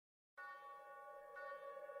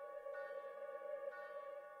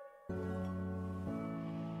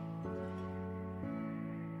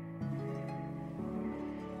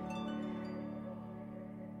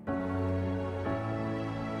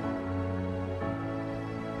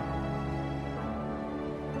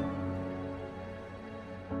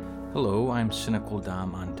Hello, I'm Cynical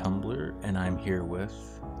Dom on Tumblr, and I'm here with...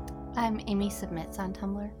 I'm Amy Submits on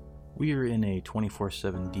Tumblr. We are in a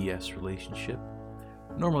 24/7 DS relationship.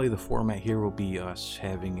 Normally the format here will be us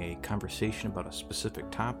having a conversation about a specific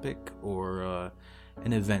topic or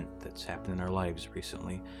an event that's happened in our lives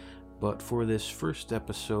recently. But for this first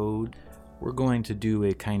episode, we're going to do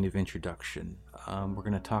a kind of introduction. We're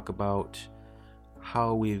going to talk about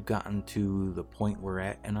how we've gotten to the point we're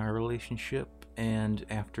at in our relationship, and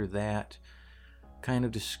after that, kind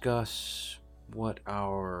of discuss what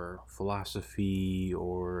our philosophy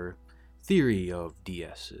or theory of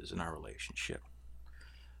DS is in our relationship.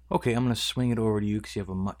 Okay, I'm going to swing it over to you because you have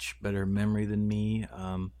a much better memory than me.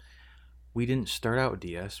 We didn't start out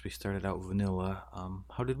DS, we started out vanilla.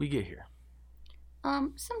 How did we get here?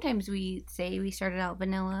 Sometimes we say we started out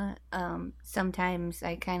vanilla. Sometimes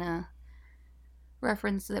I kind of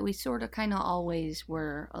reference that we sort of kind of always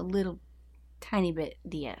were a little tiny bit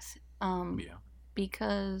DS. Yeah.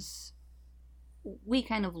 Because we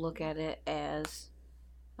kind of look at it as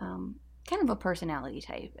kind of a personality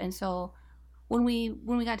type. And so when we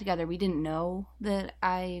got together, we didn't know that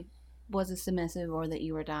I was a submissive or that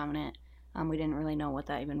you were dominant. We didn't really know what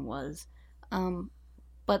that even was.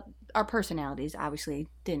 But our personalities obviously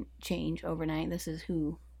didn't change overnight. This is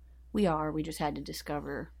who we are. We just had to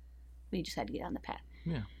get on the path.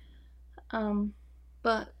 Yeah.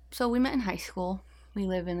 But so we met in high school. We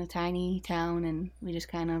live in a tiny town, and we just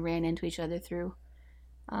kind of ran into each other through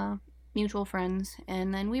mutual friends.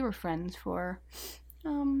 And then we were friends for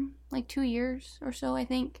like 2 years or so, I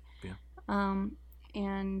think. Yeah.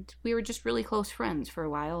 And we were just really close friends for a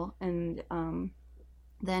while. And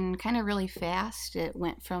then kind of really fast, it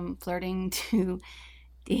went from flirting to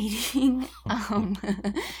dating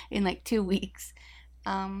in like 2 weeks.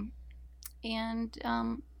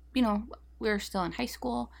 You know, we were still in high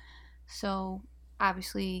school, so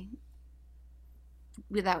obviously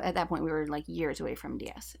at that point we were like years away from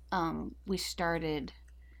DS. We started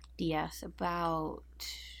DS about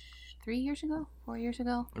 4 years ago.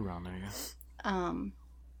 Around there, yeah.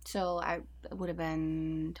 So I would have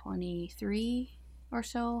been 23 or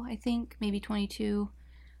so, I think, maybe 22,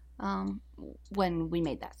 when we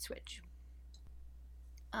made that switch.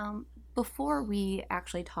 Before we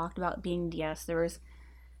actually talked about being DS, there was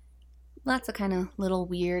lots of kind of little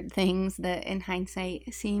weird things that in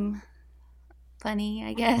hindsight seem funny,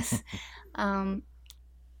 I guess.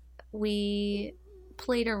 We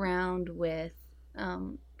played around with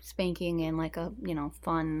spanking in like a,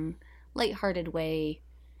 fun, lighthearted way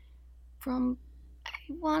from, I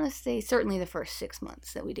want to say, certainly the first 6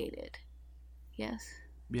 months that we dated. Yes?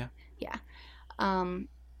 Yeah. Yeah.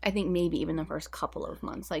 I think maybe even the first couple of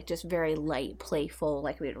months, like just very light, playful,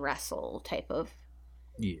 like we'd wrestle type of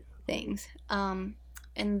things. And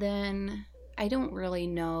then I don't really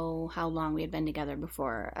know how long we had been together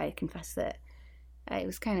before I confessed that I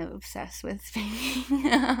was kind of obsessed with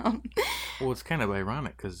spanking. Well, it's kind of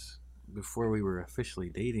ironic because before we were officially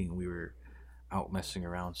dating, we were out messing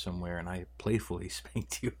around somewhere and I playfully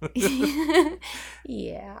spanked you.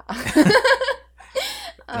 Yeah.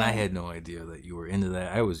 And I had no idea that you were into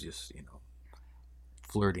that. I was just,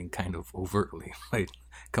 flirting kind of overtly, like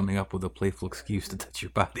coming up with a playful excuse to touch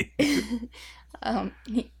your body.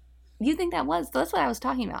 You think that was? That's what I was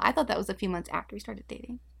talking about. I thought that was a few months after we started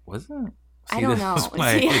dating. Was it? I don't know.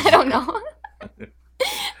 I don't know.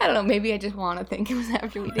 I don't know. Maybe I just want to think it was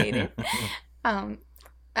after we dated. I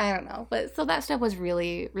don't know. But so that stuff was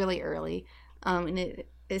really, really early. And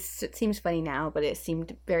it seems funny now, but it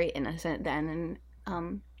seemed very innocent then.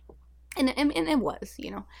 And it was,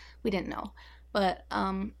 we didn't know. But,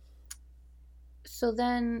 so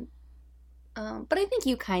then, but I think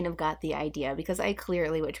you kind of got the idea because I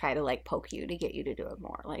clearly would try to like poke you to get you to do it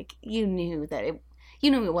more. Like you knew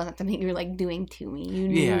it wasn't something you were like doing to me. You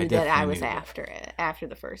knew that I was after it, after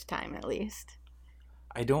the first time at least.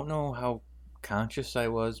 I don't know how conscious I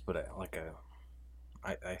was, but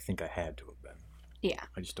I think I had to have been. Yeah.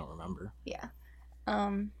 I just don't remember. Yeah.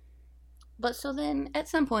 But so then at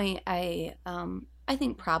some point I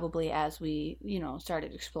think probably as we,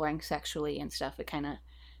 started exploring sexually and stuff, I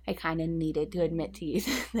kind of needed to admit to you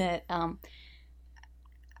that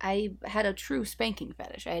I had a true spanking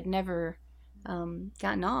fetish. I had never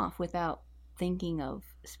gotten off without thinking of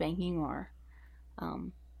spanking or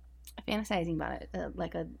fantasizing about it,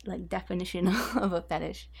 like definition of a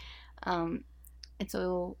fetish. And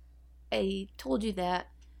so I told you that.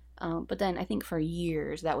 But then I think for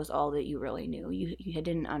years that was all that you really knew. You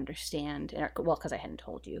didn't understand, well, because I hadn't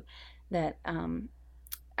told you, that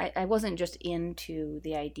I wasn't just into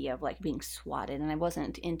the idea of like being swatted, and I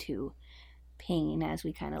wasn't into pain, as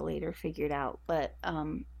we kind of later figured out, but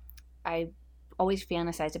I always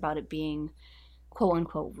fantasized about it being quote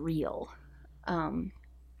unquote real, um,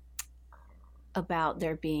 about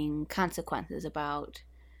there being consequences, about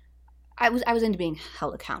I was into being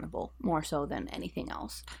held accountable more so than anything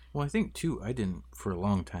else. Well, I think too, I didn't for a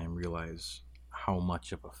long time realize how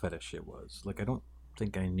much of a fetish it was. Like, I don't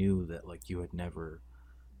think I knew that like you had never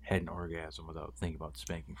had an orgasm without thinking about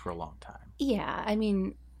spanking for a long time. Yeah, I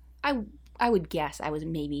mean, I I would guess I was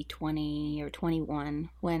maybe 20 or 21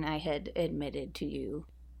 when I had admitted to you.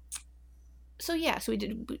 So yeah, so we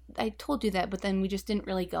did. I told you that, but then we just didn't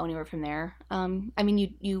really go anywhere from there. I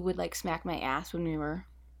mean, you would like smack my ass when we were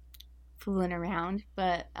fooling around,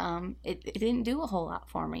 but it didn't do a whole lot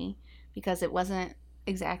for me because it wasn't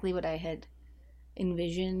exactly what I had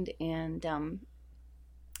envisioned, and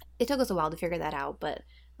it took us a while to figure that out. But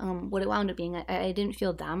what it wound up being, I didn't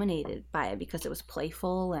feel dominated by it because it was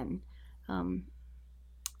playful, and um,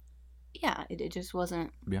 yeah, it just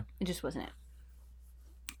wasn't. Yeah. It just wasn't it.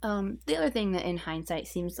 The other thing that in hindsight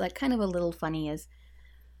seems like kind of a little funny is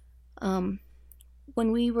um,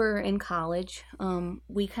 when we were in college,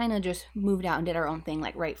 we kind of just moved out and did our own thing,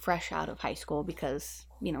 like right fresh out of high school, because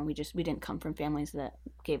we didn't come from families that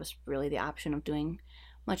gave us really the option of doing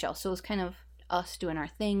much else. So it was kind of us doing our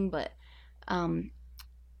thing. But um,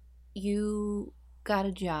 you got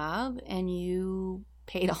a job and you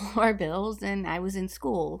paid all our bills, and I was in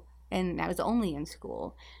school, and I was only in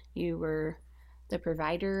school. You were the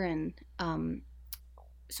provider, and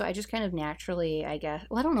so I just kind of naturally, I guess.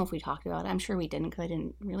 Well, I don't know if we talked about it. I'm sure we didn't because I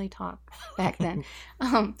didn't really talk back then.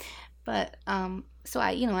 um, but so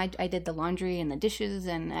I did the laundry and the dishes,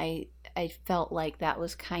 and I felt like that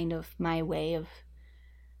was kind of my way of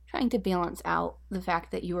trying to balance out the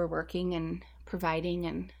fact that you were working and providing,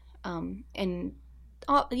 and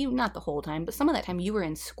you, not the whole time, but some of that time you were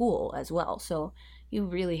in school as well. So you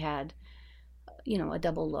really had a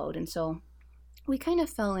double load, and so we kind of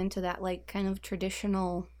fell into that like kind of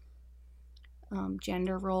traditional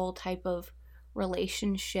gender role type of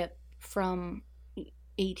relationship from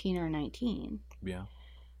 18 or 19. Yeah.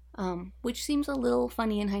 Which seems a little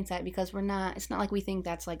funny in hindsight because it's not like we think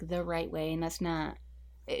that's like the right way, and it's not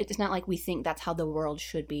like we think that's how the world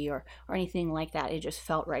should be, or anything like that. It just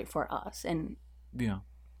felt right for us. And Yeah.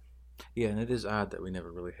 Yeah, and it is odd that we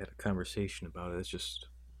never really had a conversation about it. It's just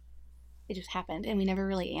it just happened, and we never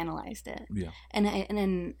really analyzed it. Yeah. And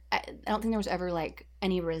then I don't think there was ever like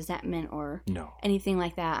any resentment or No. anything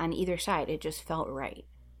like that on either side. It just felt right.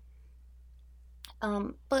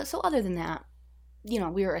 But so other than that,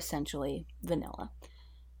 we were essentially vanilla.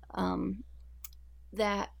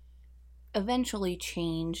 That eventually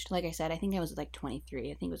changed. Like I said, I think I was like 23.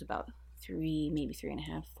 I think it was about maybe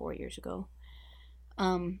 3.5, 4 years ago.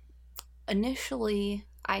 Initially,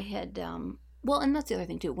 I had well, and that's the other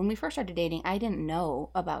thing too. When we first started dating, we didn't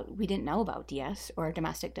know about DS or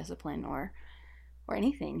domestic discipline or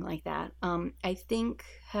anything like that. I think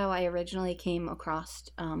how I originally came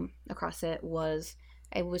across it was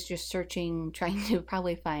I was just searching, trying to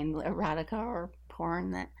probably find erotica or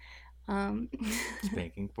porn that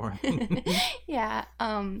spanking porn. yeah,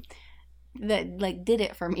 that like did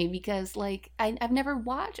it for me, because like I've never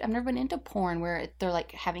been into porn where they're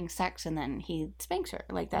like having sex and then he spanks her.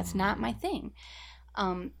 Like that's not my thing.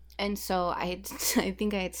 And so I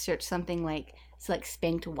think I had searched something like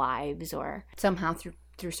spanked wives, or somehow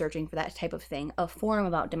through searching for that type of thing, a forum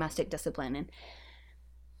about domestic discipline, and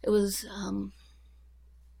it was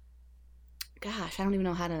gosh, I don't even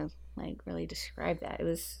know how to like really describe that. It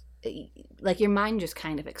was like your mind just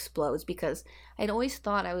kind of explodes, because I'd always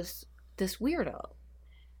thought I was this weirdo.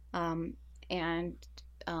 And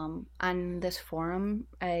on this forum,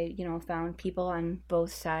 I found people on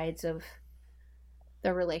both sides of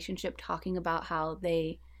the relationship talking about how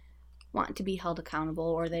they want to be held accountable,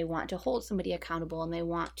 or they want to hold somebody accountable, and they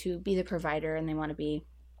want to be the provider, and they want to be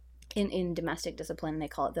in domestic discipline. They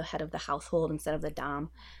call it the head of the household instead of the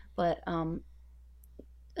dom. But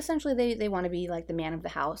essentially they want to be like the man of the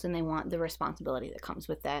house, and they want the responsibility that comes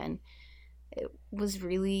with that. And it was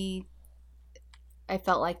really, I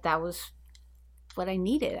felt like that was what I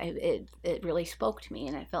needed. It really spoke to me,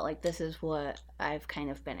 and I felt like this is what I've kind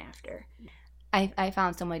of been after. I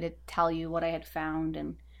found some way to tell you what I had found,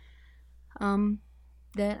 and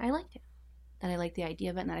that I liked it, that I liked the idea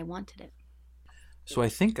of it, and that I wanted it. So I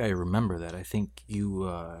think I remember that. I think you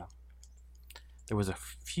there was a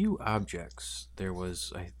few objects. There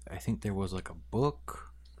was I think there was like a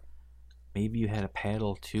book. Maybe you had a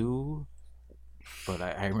paddle too. But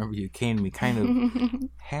I remember you came to me kind of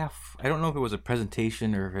half. I don't know if it was a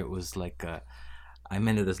presentation or if it was like I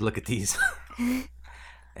meant to just look at these.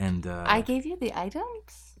 And I gave you the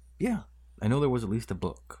items? Yeah. I know there was at least a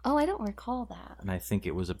book, Oh, I don't recall that. and I think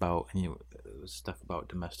it was about it was stuff about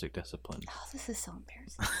domestic discipline. Oh, this is so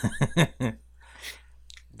embarrassing.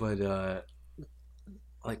 But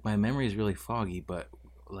like my memory is really foggy. But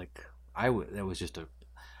like that was just it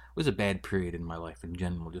was a bad period in my life in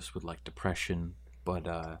general, just with like depression.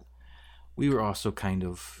 But we were also kind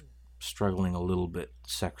of struggling a little bit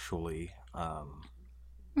sexually.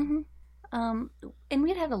 Mm-hmm. And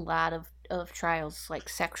we'd had a lot of trials, like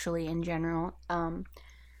sexually in general.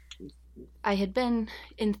 I had been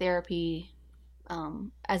in therapy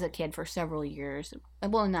as a kid for several years.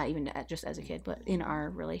 Well, not even just as a kid, but in our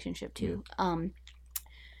relationship too. To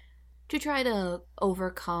try to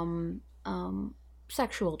overcome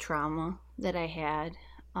sexual trauma that I had.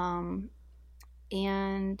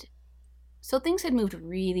 And so things had moved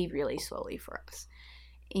really, really slowly for us.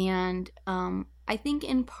 And I think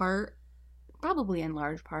in part, probably in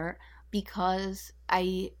large part, because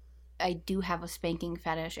I do have a spanking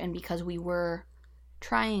fetish, and because we were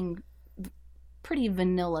trying pretty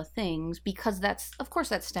vanilla things, because that's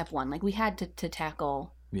step one. Like we had to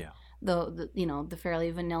tackle the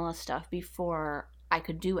fairly vanilla stuff before I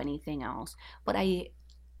could do anything else. But I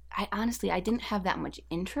honestly, I didn't have that much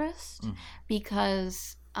interest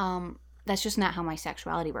because that's just not how my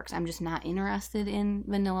sexuality works. I'm just not interested in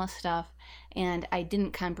vanilla stuff, and I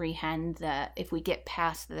didn't comprehend that if we get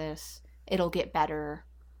past this, it'll get better.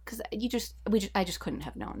 Because I just couldn't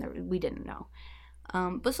have known. We didn't know.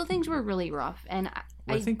 But so things were really rough, and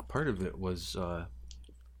I think part of it was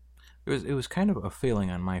it was kind of a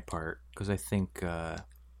failing on my part, because I think I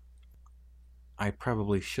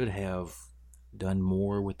probably should have done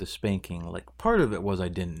more with the spanking. Like part of it was I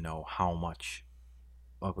didn't know how much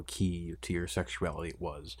of a key to your sexuality it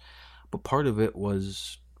was, but part of it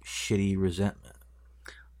was shitty resentment.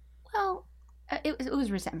 Well, it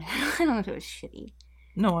was resentment. I don't know if it was shitty.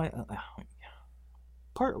 No, I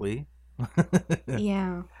partly.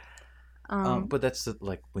 Yeah. But that's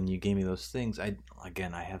like when you gave me those things. I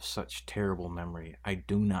have such terrible memory. I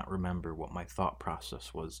do not remember what my thought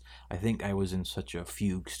process was. I think I was in such a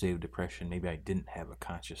fugue state of depression. Maybe I didn't have a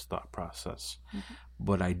conscious thought process,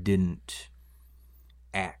 but I didn't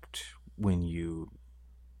act when you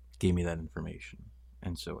gave me that information,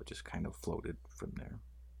 and so it just kind of floated from there.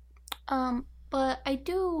 But I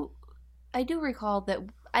do recall that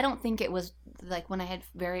I don't think it was like when I had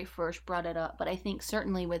very first brought it up, but I think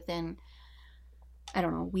certainly within, I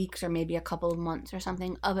don't know, weeks or maybe a couple of months or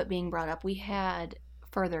something of it being brought up, we had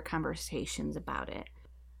further conversations about it.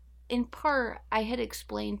 In part, I had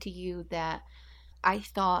explained to you that I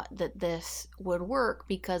thought that this would work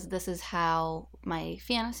because this is how my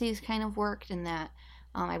fantasies kind of worked, and that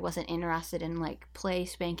I wasn't interested in like play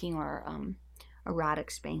spanking or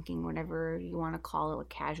erotic spanking, whatever you want to call it, like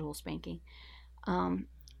casual spanking.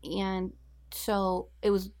 And so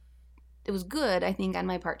it was good, I think, on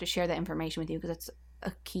my part to share that information with you, because it's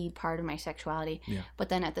a key part of my sexuality. Yeah. But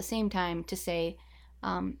then at the same time to say,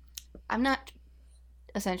 I'm not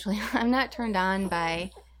turned on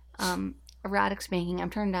by erotic spanking. I'm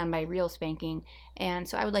turned on by real spanking, and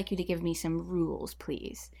so I would like you to give me some rules,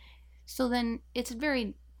 please. So then it's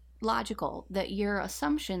very logical that your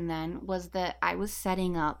assumption then was that I was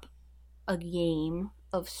setting up a game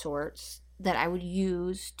of sorts that I would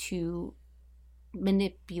use to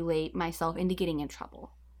manipulate myself into getting in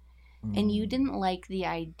trouble. And you didn't like the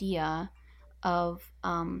idea of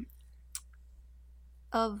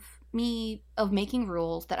making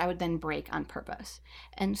rules that I would then break on purpose.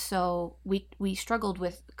 And so we struggled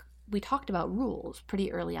with, we talked about rules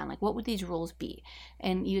pretty early on, like what would these rules be?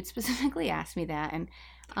 And you had specifically asked me that. And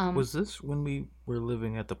was this when we were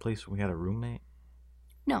living at the place when we had a roommate?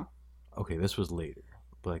 No. Okay, this was later.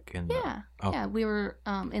 Like in yeah, we were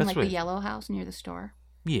in like the yellow house near the store.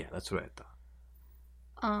 Yeah, that's what I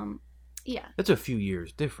thought. Yeah. That's a few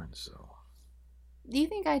years difference, though. Do you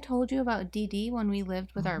think I told you about DD when we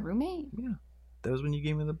lived with our roommate? Yeah, that was when you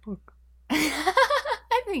gave me the book.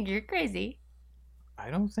 I think you're crazy.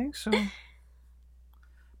 I don't think so.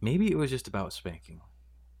 Maybe it was just about spanking.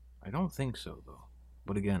 I don't think so, though.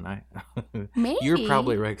 But again, Maybe. You're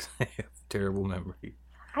probably right, 'cause I have terrible memory.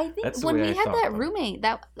 I think when we had that roommate,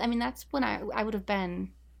 that's when I would have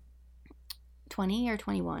been 20 or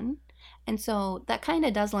 21. And so that kind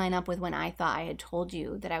of does line up with when I thought I had told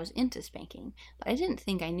you that I was into spanking. But I didn't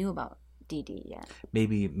think I knew about DD yet.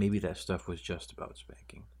 Maybe that stuff was just about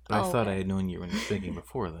spanking. But I thought I had known you were into spanking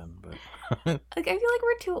before then. But like, I feel like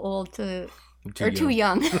we're too old too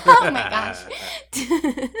young. Oh my gosh.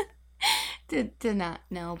 to not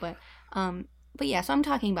know. But yeah, so I'm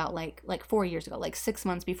talking about like 4 years ago, like 6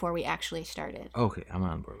 months before we actually started. Okay, I'm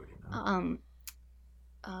on board with you now.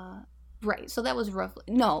 Right, so that was roughly...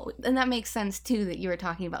 No, and that makes sense, too, that you were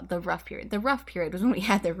talking about the rough period. The rough period was when we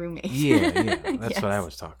had the roommates. Yeah, that's Yes. what I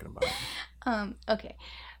was talking about. Okay.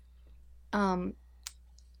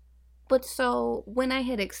 But so when I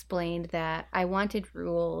had explained that I wanted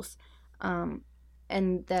rules, and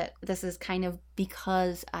that this is kind of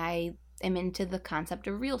because I am into the concept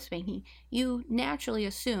of real spanking, you naturally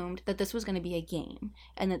assumed that this was going to be a game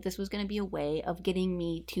and that this was going to be a way of getting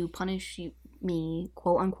me to punish me,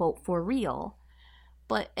 quote unquote, for real.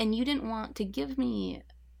 And you didn't want to give me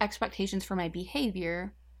expectations for my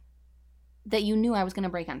behavior that you knew I was going to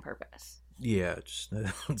break on purpose. Yeah,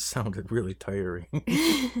 it sounded really tiring.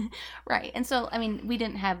 Right. And so, I mean, we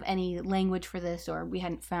didn't have any language for this, or we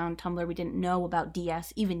hadn't found Tumblr. We didn't know about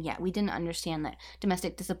DS even yet. We didn't understand that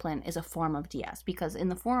domestic discipline is a form of DS, because in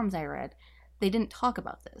the forums I read, they didn't talk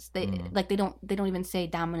about this. They don't even say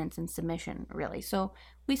dominance and submission, really. So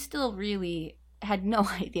we still really had no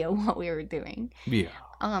idea what we were doing. Yeah.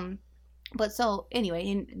 But so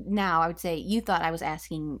anyway, now I would say you thought I was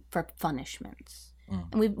asking for punishments.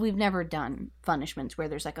 And we've never done punishments where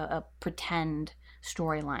there's like a pretend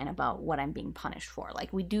storyline about what I'm being punished for.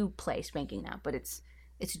 Like, we do play spanking now, but it's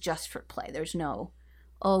just for play. There's no,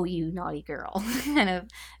 oh, you naughty girl kind of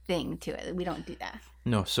thing to it. We don't do that.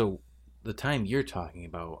 No, so the time you're talking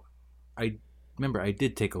about, I remember I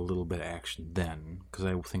did take a little bit of action then, because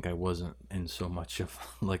I think I wasn't in so much of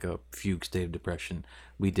like a fugue state of depression.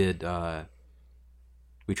 We tried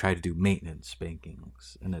to do maintenance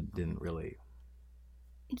spankings, and it didn't really...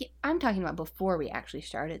 Yeah, I'm talking about before we actually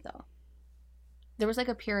started, though. There was like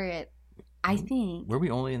a period, I think... Were we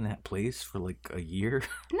only in that place for like a year?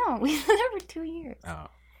 No, we were there for 2 years. Oh.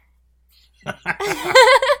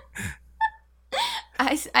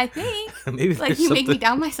 I think. Maybe like, you make me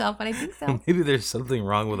doubt myself, but I think so. Maybe there's something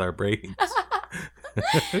wrong with our brains.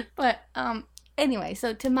 But anyway,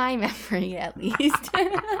 so to my memory, at least,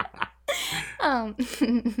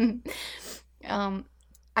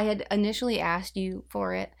 I had initially asked you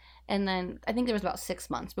for it, and then I think there was about 6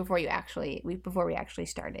 months before we actually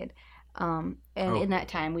started. In that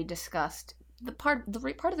time, we discussed part of the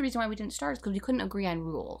reason why we didn't start is because we couldn't agree on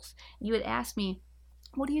rules. You had asked me,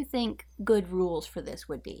 what do you think good rules for this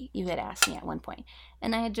would be? You had asked me at one point,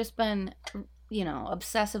 and I had just been,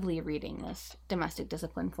 obsessively reading this domestic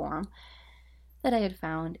discipline forum that I had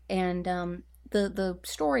found, and the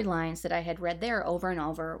storylines that I had read there over and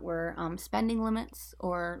over were spending limits,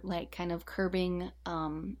 or like kind of curbing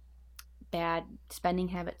bad spending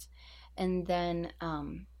habits, and then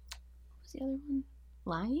what's the other one?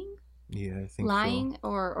 Lying? Yeah, I think lying so.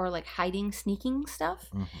 or like hiding, sneaking stuff.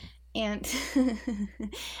 Mm-hmm. And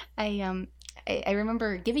I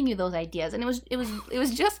remember giving you those ideas, and it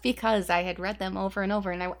was just because I had read them over and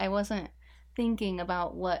over, and I wasn't thinking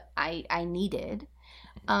about what I needed.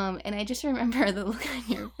 And I just remember the look on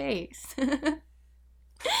your face.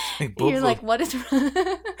 You're like, what is wrong?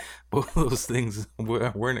 Both of those things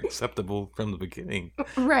weren't acceptable from the beginning.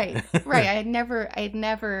 Right. I had never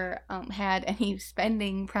had any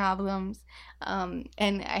spending problems, and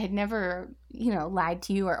I had never lied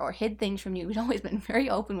to you or hid things from you. We'd always been very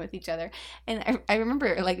open with each other, and I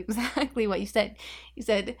remember like exactly what you said. You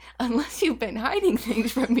said, unless you've been hiding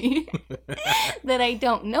things from me that I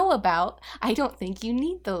don't know about, I don't think you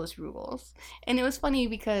need those rules. And it was funny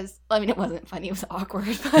because, I mean, it wasn't funny, it was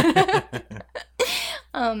awkward, but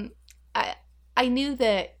I knew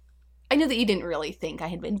that you didn't really think I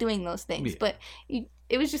had been doing those things, yeah. But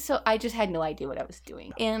it was just I just had no idea what I was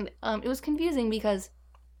doing. And it was confusing because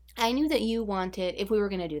I knew that you wanted, if we were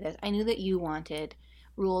going to do this, I knew that you wanted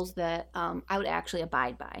rules that I would actually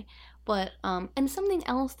abide by. But, and something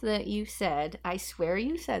else that you said, I swear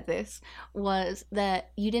you said this, was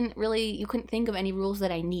that you couldn't think of any rules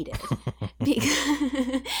that I needed.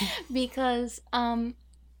 because I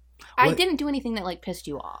didn't do anything that like pissed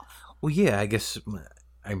you off. Well, yeah, I guess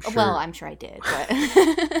I'm sure. Well, I'm sure I did,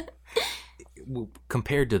 but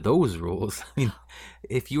compared to those rules, I mean,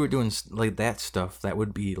 if you were doing like that stuff, that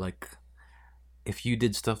would be like, if you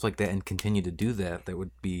did stuff like that and continue to do that, that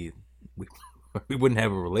would be, we wouldn't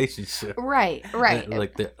have a relationship. Right.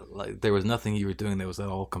 Like there was nothing you were doing that was at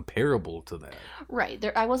all comparable to that. Right.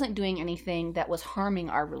 I wasn't doing anything that was harming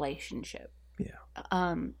our relationship.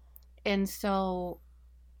 Yeah. And so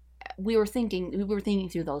we were thinking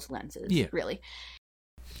through those lenses, yeah. Really.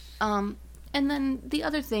 And then the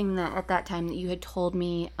other thing that at that time that you had told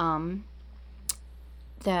me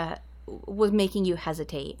that was making you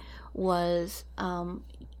hesitate was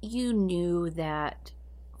you knew that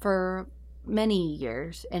for many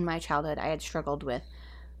years in my childhood I had struggled with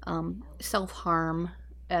self-harm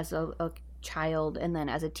as a child, and then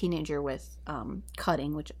as a teenager with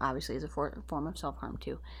cutting, which obviously is a form of self-harm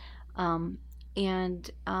too.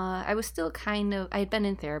 And I was still I had been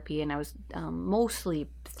in therapy, and I was mostly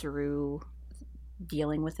through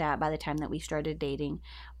dealing with that by the time that we started dating.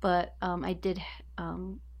 But I did,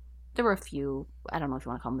 there were a few, I don't know if you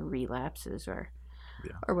want to call them relapses or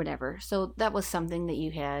whatever. So that was something that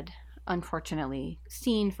you had unfortunately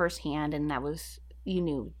seen firsthand, and you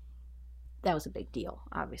knew that was a big deal,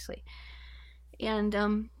 obviously. And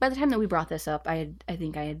by the time that we brought this up, I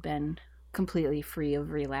think I had been completely free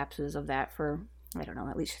of relapses of that for, I don't know,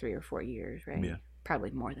 at least 3 or 4 years, right? Yeah.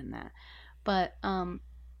 Probably more than that. But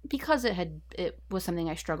because it was something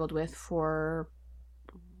I struggled with for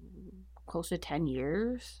close to 10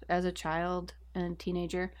 years as a child and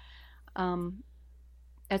teenager,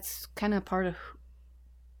 it's kind of part of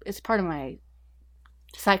my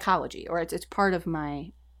psychology, or it's part of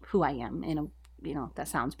my who I am. That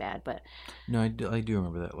sounds bad, but no, I do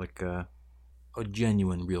remember that, like a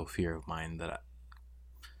genuine, real fear of mine that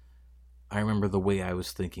I remember the way I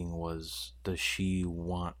was thinking was, does she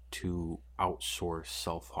want to outsource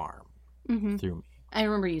self-harm through me? I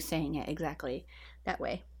remember you saying it exactly that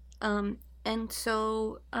way. And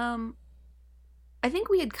so I think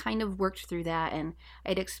we had kind of worked through that, and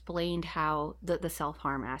I'd explained how the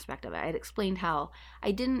self-harm aspect of it. I'd explained how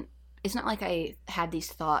it's not like I had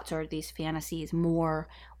these thoughts or these fantasies more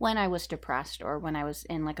when I was depressed or when I was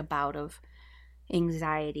in like a bout of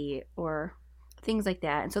anxiety or things like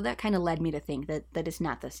that. And so that kind of led me to think that it's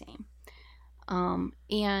not the same.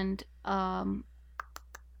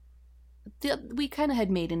 We kind of had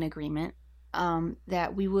made an agreement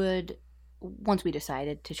that we would, once we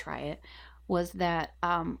decided to try it, was that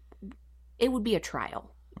it would be a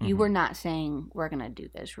trial. You were not saying we're going to do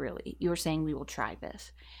this, really. You were saying we will try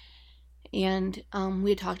this. And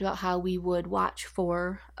we had talked about how we would watch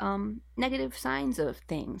for negative signs of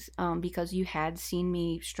things, because you had seen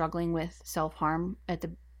me struggling with self-harm at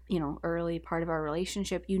the early part of our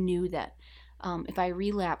relationship. You knew that if I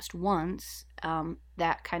relapsed once,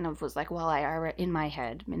 that kind of was like, well, in my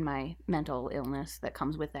head, in my mental illness that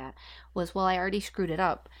comes with that, was, well, I already screwed it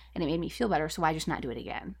up and it made me feel better, so why just not do it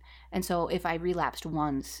again? And so if I relapsed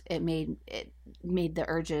once, it made the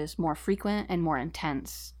urges more frequent and more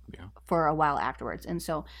intense for a while afterwards. And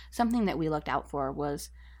so something that we looked out for was,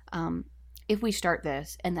 if we start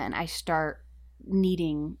this and then I start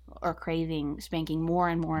needing or craving spanking more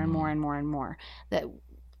and more and more and more and more,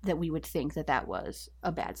 that we would think that was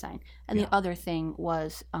a bad sign. And the other thing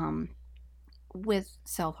was, with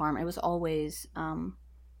self-harm, it was always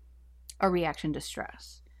a reaction to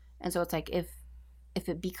stress. And so it's like, if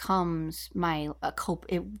it becomes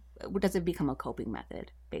does it become a coping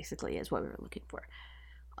method, basically, is what we were looking for.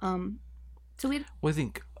 I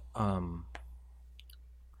think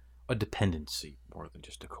a dependency more than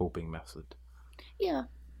just a coping method. Yeah.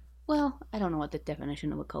 Well, I don't know what the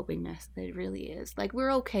definition of a coping method really is. Like,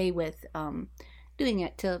 we're okay with doing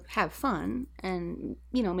it to have fun, and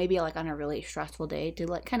maybe like on a really stressful day to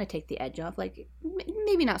like kind of take the edge off. Like,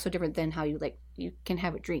 maybe not so different than how you can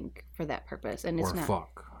have a drink for that purpose, and it's not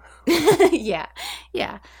fuck. yeah.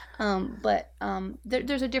 But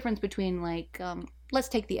there's a difference between like, let's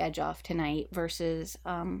take the edge off tonight versus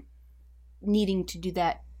needing to do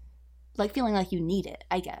that, like feeling like you need it,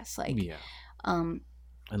 I guess. Like,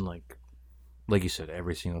 and like you said,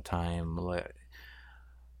 every single time,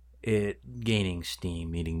 it gaining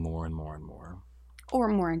steam, needing more and more and more, or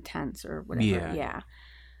more intense, or whatever. Yeah.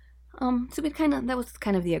 So that was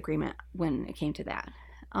kind of the agreement when it came to that.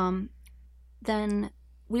 Then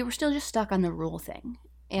we were still just stuck on the rule thing,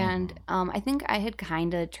 and I think I had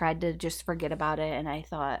kind of tried to just forget about it, and I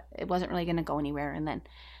thought it wasn't really going to go anywhere. And then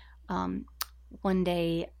one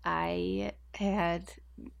day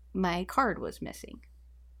my card was missing.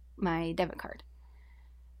 My debit card,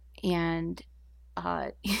 and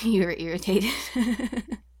you were irritated. I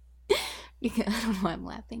don't know why I'm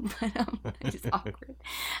laughing, but it's just awkward.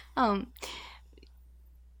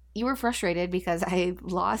 You were frustrated because I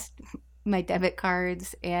lost my debit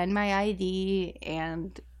cards and my ID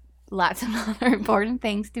and lots of other important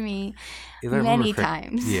things to me many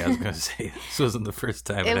times. Yeah, I was gonna say, this wasn't the first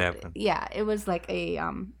time it happened. Yeah, it was like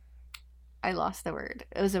I lost the word.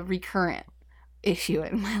 It was a recurrent issue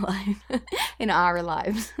in my life, in our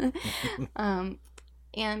lives.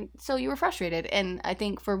 And so you were frustrated, and I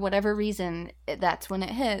think for whatever reason, that's when it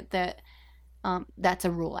hit that that's a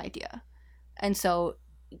rule idea. And so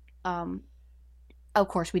of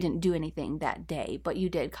course we didn't do anything that day, but you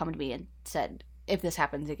did come to me and said, if this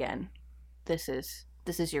happens again, this is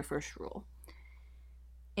your first rule.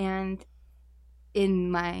 And in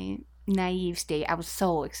my naive state, I was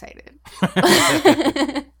so excited.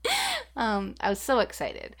 I was so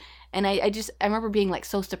excited. And I remember being like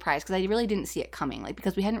so surprised because I really didn't see it coming, like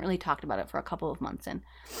because we hadn't really talked about it for a couple of months, and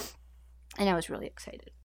I was really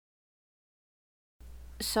excited.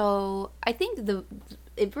 So I think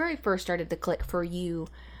it very first started to click for you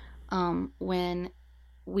when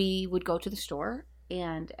we would go to the store,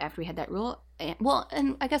 and after we had that rule,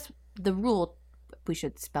 and I guess the rule we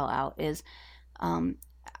should spell out is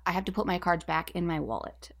I have to put my cards back in my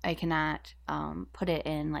wallet. I cannot put it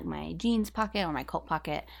in like my jeans pocket or my coat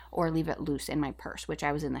pocket or leave it loose in my purse, which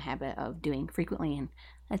I was in the habit of doing frequently, and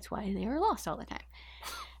that's why they were lost all the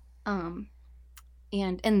time.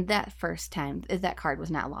 And that first time, that card was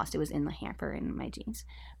not lost. It was in the hamper in my jeans.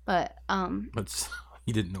 But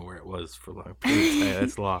you didn't know where it was for a long period of time.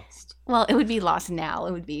 It's lost. Well, it would be lost now.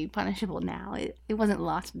 It would be punishable now. It wasn't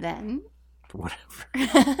lost then.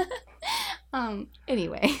 Whatever.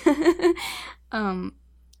 Anyway.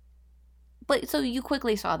 But so you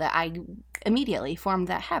quickly saw that I immediately formed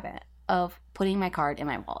that habit of putting my card in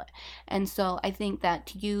my wallet. And so I think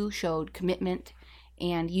that you showed commitment,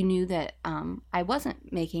 and you knew that I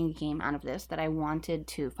wasn't making a game out of this, that I wanted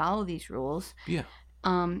to follow these rules. Yeah.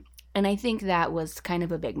 And I think that was kind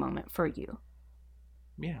of a big moment for you.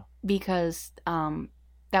 Yeah. Because that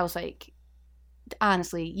was like,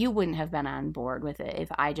 honestly, you wouldn't have been on board with it if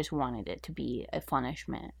I just wanted it to be a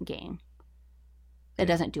punishment game. It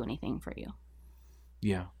doesn't do anything for you.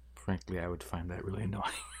 Yeah. Frankly, I would find that really annoying.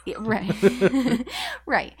 Yeah, right.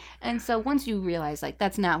 Right. And so once you realize like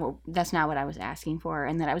that's not what I was asking for,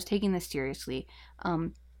 and that I was taking this seriously,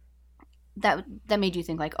 that made you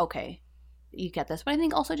think like, okay, you get this. But I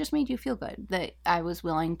think also just made you feel good that I was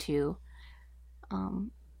willing to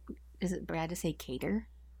is it bad to say cater?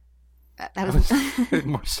 That was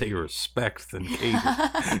more say respect than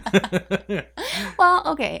cater. Well,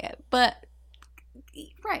 okay, but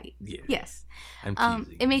right. Yeah. Yes. I'm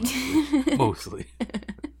teasing. It made mostly.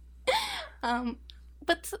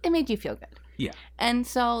 But it made you feel good. Yeah. And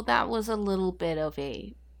so that was a little bit of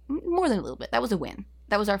more than a little bit. That was a win.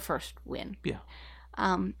 That was our first win. Yeah.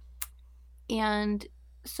 And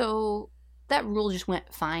so that rule just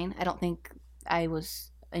went fine. I don't think I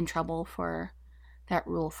was in trouble for that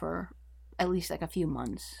rule for at least like a few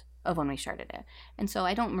months of when we started it. And so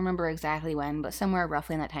I don't remember exactly when, but somewhere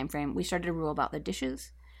roughly in that time frame, we started a rule about the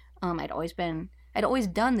dishes. I'd always done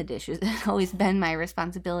the dishes. It's always been my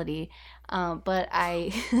responsibility. But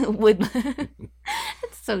I would,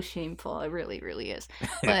 it's so shameful. It really, really is.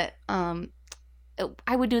 But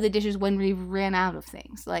I would do the dishes when we ran out of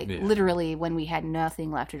things, like literally when we had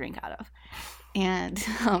nothing left to drink out of. And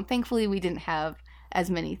thankfully we didn't have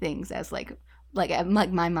as many things as like at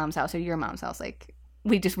my mom's house or your mom's house. Like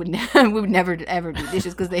we just would never ever do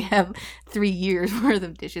dishes because they have 3 years worth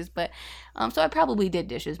of dishes. But so I probably did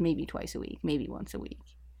dishes maybe twice a week, maybe once a week.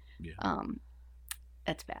 Yeah.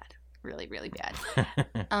 That's bad, really, really bad.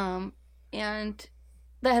 And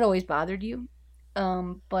that had always bothered you.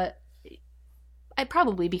 But I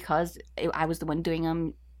probably, because I was the one doing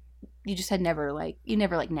them, you just had never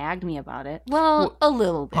nagged me about it. Well, a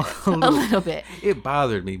little bit. A little bit. It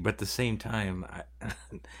bothered me, but at the same time,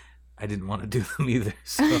 I didn't want to do them either.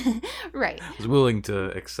 So right. I was willing to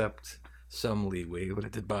accept some leeway, but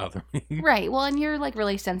it did bother me. Right. Well, and you're like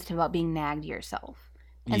really sensitive about being nagged yourself.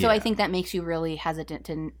 And so I think that makes you really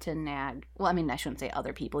hesitant to nag. Well, I mean, I shouldn't say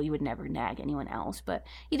other people. You would never nag anyone else, but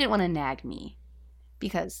you didn't want to nag me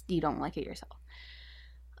because you don't like it yourself.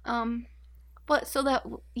 But so that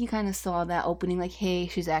you kind of saw that opening, like, hey,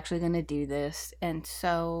 she's actually going to do this. And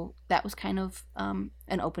so that was kind of an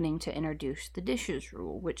opening to introduce the dishes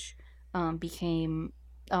rule, which became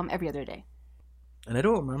every other day. And I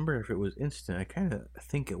don't remember if it was instant. I kind of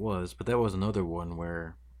think it was, but that was another one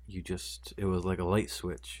where it was like a light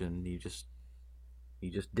switch and you just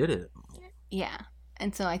did it. Yeah.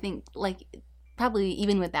 And so I think like probably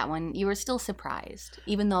even with that one, you were still surprised,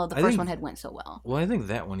 even though the first one had went so well. Well, I think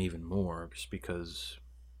that one even more, just because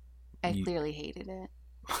I clearly hated it.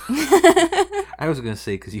 I was gonna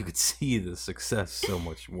say because you could see the success so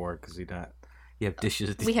much more because you have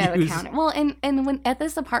dishes to we use. Have a counter. Well, and when at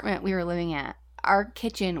this apartment we were living at, our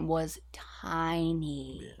kitchen was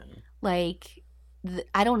tiny. Yeah. Like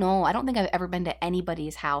I don't know. I don't think I've ever been to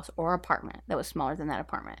anybody's house or apartment that was smaller than that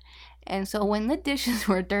apartment. And so when the dishes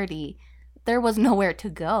were dirty, there was nowhere to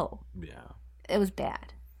go. Yeah. It was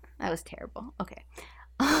bad. That was terrible. Okay.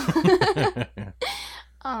 But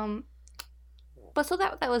so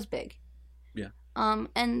that was big. Yeah.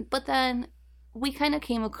 But then we kind of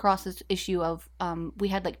came across this issue of we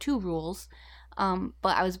had like 2 rules, but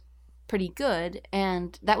I was pretty good,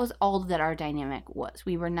 and that was all that our dynamic was.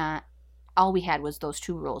 We were not all we had was those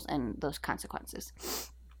two rules and those consequences.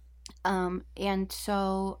 And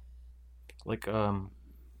so, Like, on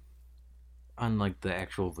like the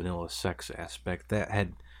actual vanilla sex aspect,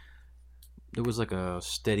 there was like a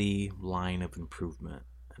steady line of improvement,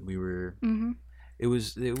 and we were. mm-hmm. I We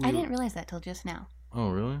didn't realize that till just now. Oh,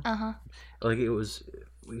 really? Uh-huh. Like it was.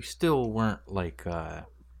 We still weren't like at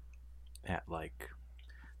like.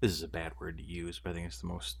 This is a bad word to use, but I think it's the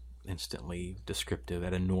most instantly descriptive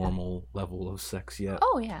at a normal level of sex yet.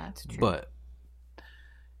 Oh, yeah, it's true. But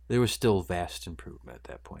there was still vast improvement at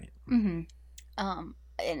that point. Mm-hmm.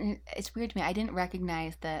 And it's weird to me. I didn't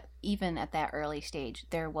recognize that even at that early stage,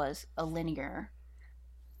 there was a linear.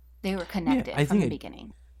 They were connected from the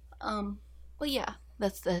beginning. Well, yeah,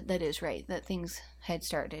 that is right. That things had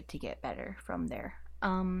started to get better from there.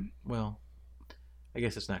 Well, I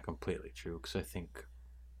guess it's not completely true because I think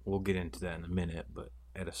we'll get into that in a minute. But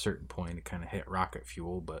at a certain point, it kind of hit rocket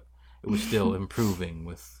fuel, but it was still improving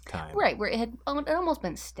with time. Right, where it almost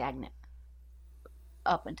been stagnant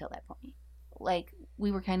up until that point. Like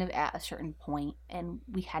we were kind of at a certain point, and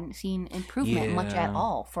we hadn't seen improvement much at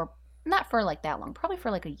all not for like that long, probably for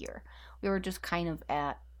like a year. We were just kind of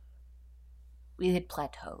we had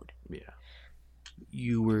plateaued. Yeah.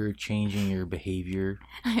 You were changing your behavior.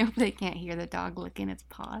 I hope they can't hear the dog licking its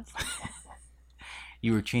paws.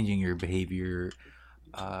 You were changing your behavior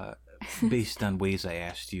based on ways I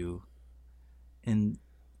asked you. And,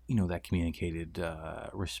 that communicated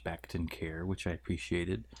respect and care, which I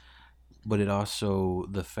appreciated. But it also,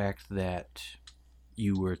 the fact that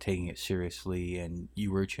you were taking it seriously and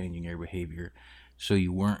you were changing your behavior, so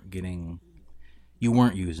you weren't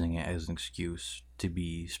using it as an excuse to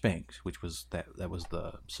be spanked, which was that was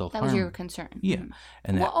the self-harm. That was your concern. Yeah. Mm-hmm.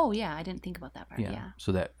 And I didn't think about that part. Yeah.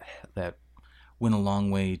 So that went a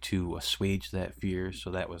long way to assuage that fear,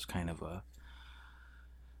 so that was kind of a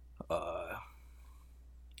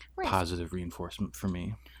positive reinforcement for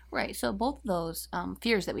me. Right. So both of those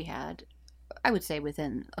fears that we had, I would say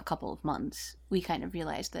within a couple of months, we kind of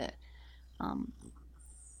realized that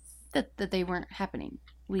that they weren't happening.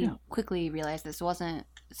 We quickly realized this wasn't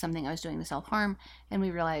something I was doing to self-harm, and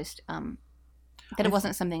we realized that it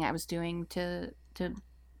wasn't something I was doing to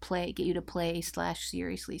get you to play /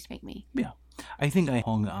 seriously spank me. Yeah. I think I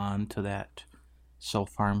hung on to that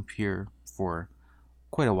self-harm fear for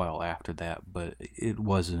quite a while after that, but it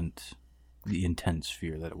wasn't the intense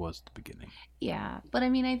fear that it was at the beginning. Yeah, but I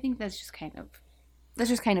mean, I think that's just kind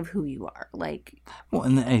of who you are. Like, well,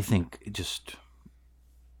 and I think just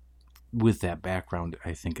with that background,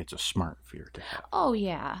 I think it's a smart fear to have. Oh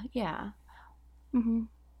yeah. Mm-hmm.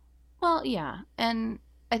 Well, yeah, and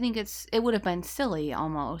I think it would have been silly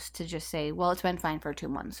almost to just say, well, it's been fine for 2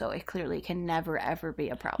 months, so it clearly can never ever be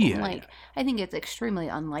a problem. Yeah. I think it's extremely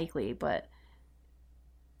unlikely, but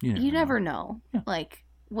you never know. Yeah. Like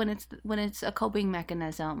when it's a coping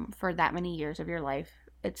mechanism for that many years of your life,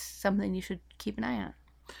 it's something you should keep an eye on.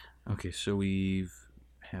 Okay, so we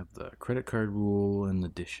have the credit card rule and the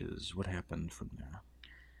dishes. What happened from there?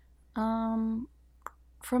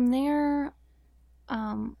 From there,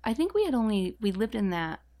 I think we lived in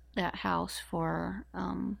that house for I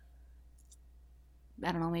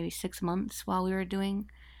don't know, maybe 6 months while we were doing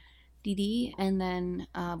DD, and then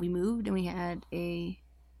we moved and we had a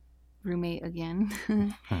roommate again.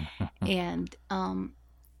 And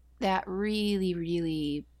that really,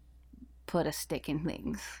 really put a stick in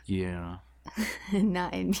things. Yeah.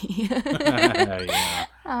 Not in me. Yeah.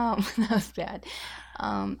 That was bad.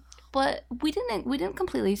 But we didn't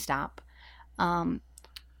completely stop.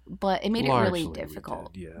 But it made it really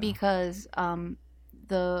difficult because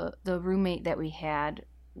the roommate that we had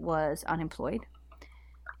was unemployed,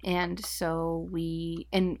 and so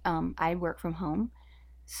I work from home,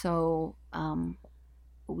 so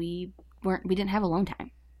we didn't have alone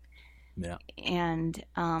time. Yeah. And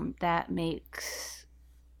that makes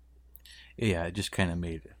it just kind of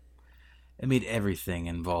made everything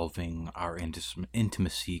involving our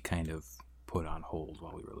intimacy kind of put on hold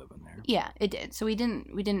while we were living there. Yeah, it did. So we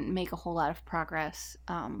didn't make a whole lot of progress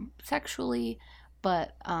sexually,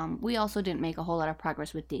 but we also didn't make a whole lot of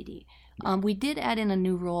progress with DD. We did add in a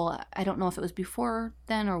new rule. I don't know if it was before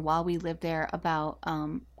then or while we lived there about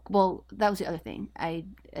well, that was the other thing. I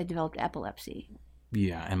developed epilepsy.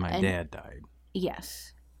 Yeah, and my dad died.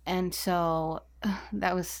 Yes. And so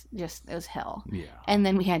it was hell. Yeah. And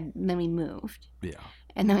then we moved. Yeah.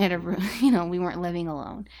 And then we had we weren't living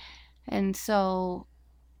alone. And so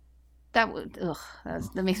that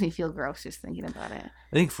makes me feel gross just thinking about it.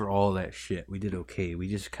 I think for all that shit, we did okay. We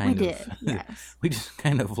just We did, yes. we just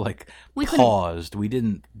kind of like We paused. We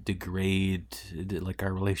didn't degrade. Like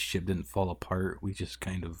our relationship didn't fall apart. We just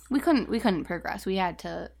kind of we couldn't progress. We had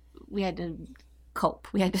to cope.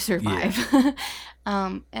 We had to survive.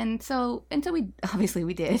 And so we obviously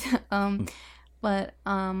we did. But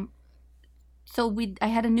I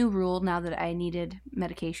had a new rule now that I needed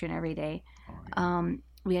medication every day.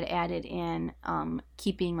 We had added in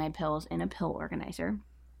keeping my pills in a pill organizer.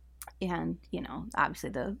 And,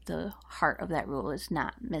 obviously the heart of that rule is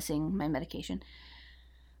not missing my medication.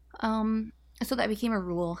 So that became a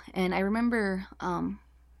rule. And I remember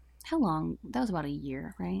how long? That was about a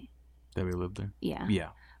year, right? That we lived there? Yeah. Yeah.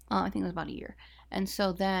 I think it was about a year. And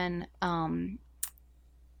so then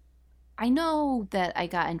I know that I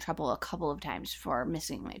got in trouble a couple of times for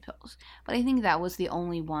missing my pills, but I think that was the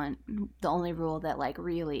only rule that like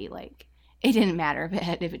really like it didn't matter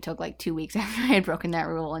if it took like 2 weeks after I had broken that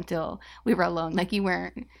rule until we were alone. Like you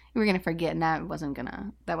were gonna forget, and that wasn't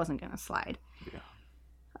gonna slide. Yeah.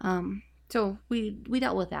 So we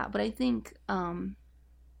dealt with that, but I think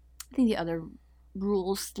the other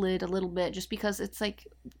rules slid a little bit just because it's like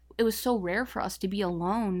it was so rare for us to be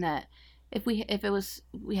alone that. If we had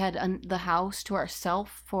the house to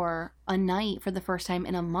ourselves for a night for the first time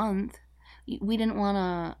in a month, we didn't want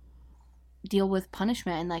to deal with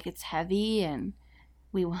punishment, and like it's heavy, and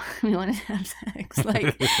we wanted to have sex,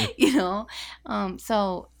 like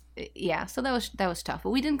So yeah, so that was tough,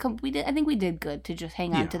 but we didn't. I think we did good to just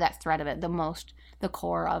hang on to that thread of it. The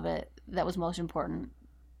core of it that was most important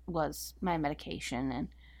was my medication,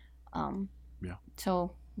 and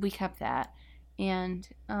so we kept that, and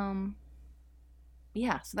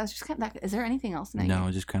yeah, so that's just kind of that. Is there anything else? No,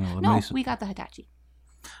 just kind of. No, we got the Hitachi.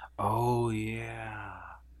 Oh yeah.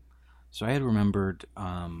 So I had remembered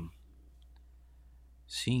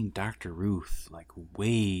seeing Dr. Ruth like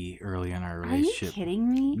way early in our relationship. Are you kidding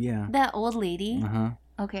me? Yeah. That old lady.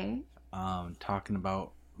 Okay. Talking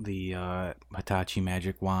about the Hitachi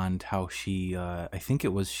magic wand, how she, I think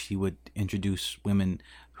it was she would introduce women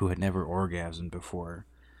who had never orgasmed before,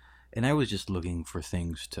 and I was just looking for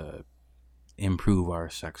things to improve our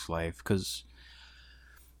sex life, because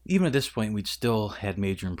even at this point we'd still had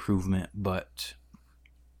major improvement, but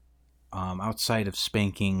outside of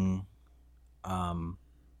spanking, our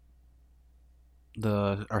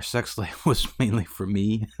sex life was mainly for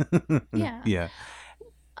me. Yeah.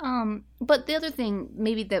 But the other thing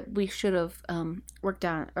maybe that we should have worked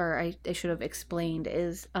on, or I should have explained,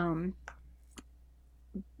 is I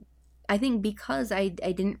think because I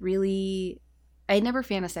never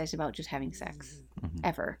fantasized about just having sex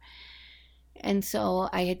ever. And so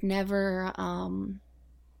I had never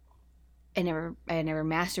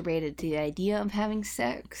masturbated to the idea of having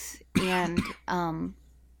sex, and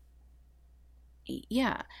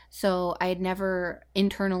so I had never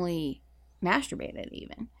internally masturbated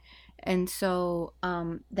even. And so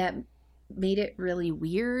that made it really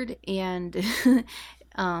weird, and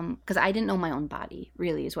because I didn't know my own body,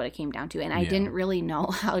 really, is what it came down to, and I didn't really know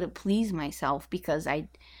how to please myself because I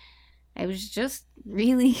was just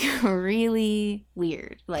really, really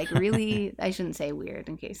weird. Like, really, I shouldn't say weird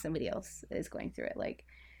in case somebody else is going through it. Like,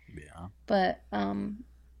 but I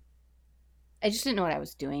just didn't know what I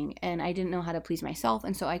was doing, and I didn't know how to please myself,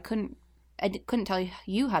 and so I couldn't tell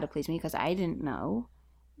you how to please me because I didn't know,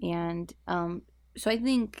 and so I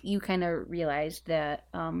think you kind of realized that.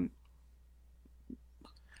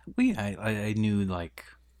 I knew, like,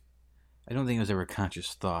 I don't think it was ever a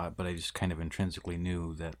conscious thought, but I just kind of intrinsically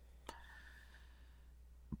knew that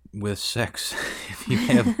with sex, if you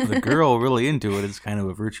have the girl really into it, it's kind of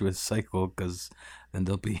a virtuous cycle, because then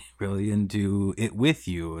they'll be really into it with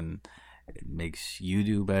you, and it makes you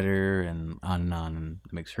do better, and on, and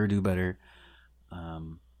it makes her do better.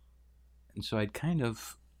 And so I'd kind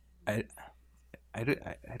of, I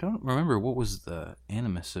don't remember what was the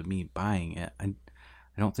animus of me buying it.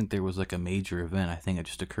 I don't think there was like a major event. I think it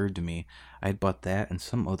just occurred to me. I had bought that and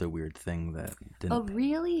some other weird thing that didn't. A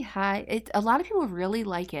really high. A lot of people really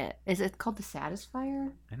like it. Is it called the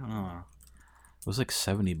Satisfier? I don't know. It was like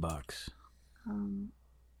 $70.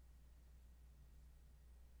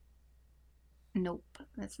 Nope,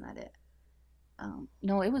 that's not it.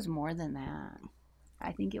 No, it was more than that.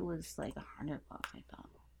 I think it was like $100. I thought.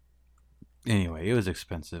 Anyway, it was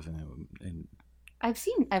expensive, and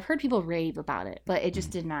I've heard people rave about it, but it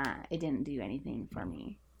just didn't do anything for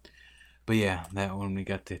me. But yeah, that one we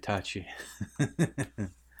got the Hitachi.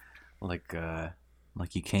 like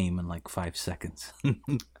you came in like 5 seconds.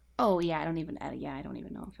 Oh yeah, I don't even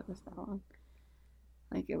know if it was that long.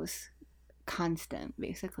 Like it was constant,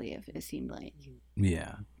 basically, if it seemed like.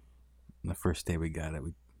 Yeah. The first day we got it,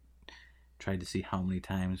 we tried to see how many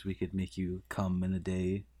times we could make you come in a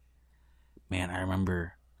day. Man, I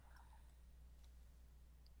remember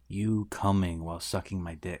you coming while sucking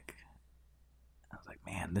my dick. I was like,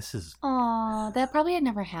 man, this is... Aw, that probably had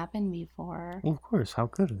never happened before. Well, of course, how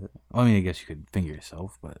could it? Well, I mean, I guess you could finger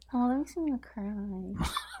yourself, but... Oh, that makes me want to cry.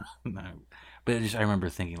 No. But I remember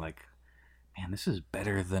thinking, like, man, this is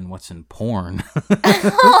better than what's in porn.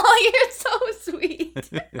 Oh, you're so sweet.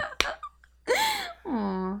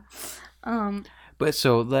 Aw. But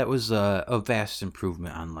so that was a vast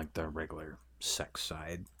improvement on, like, the regular sex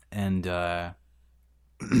side. And I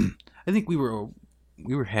think we were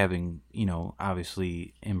having,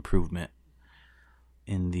 obviously improvement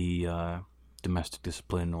in the domestic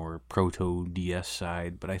discipline or proto-DS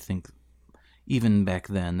side, but I think even back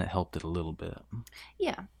then that helped it a little bit.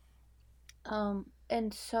 Yeah.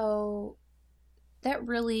 And so that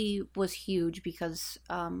really was huge because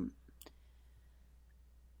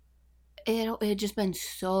it had just been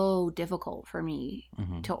so difficult for me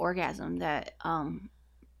to orgasm that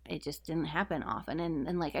it just didn't happen often.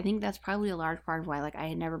 And like, I think that's probably a large part of why, like, I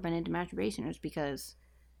had never been into masturbation, was because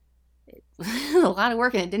it was a lot of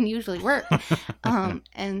work and it didn't usually work.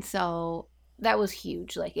 And so that was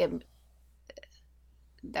huge. Like,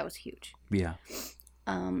 that was huge. Yeah.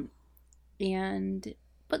 But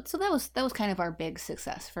so that was kind of our big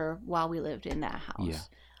success for while we lived in that house.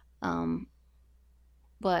 Yeah.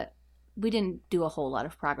 But we didn't do a whole lot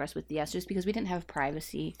of progress with DS just because we didn't have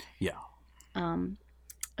privacy. Yeah.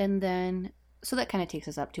 And then, so that kind of takes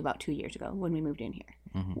us up to about 2 years ago when we moved in here.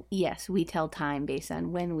 Mm-hmm. Yes, we tell time based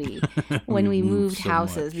on when we moved so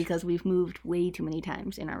houses much. Because we've moved way too many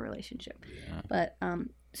times in our relationship. Yeah. But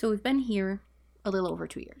so we've been here a little over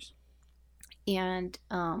 2 years, and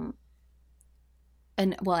well,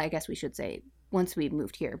 I guess we should say once we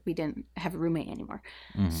moved here, we didn't have a roommate anymore.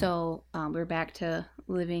 Mm-hmm. So we're back to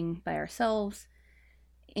living by ourselves,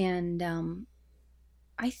 and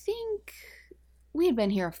I think we had been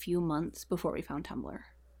here a few months before we found Tumblr.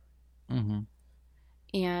 Mm-hmm.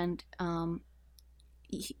 And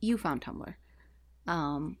you found Tumblr.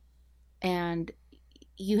 And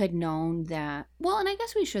you had known that, well, and I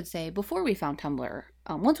guess we should say, before we found Tumblr,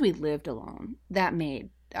 once we lived alone, that made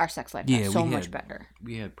our sex life so much better.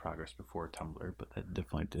 We had progress before Tumblr, but that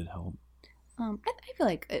definitely did help. I feel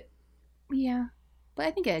like but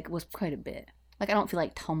I think it was quite a bit. Like, I don't feel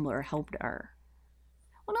like Tumblr helped our...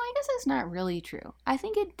 Well, no, I guess that's not really true. I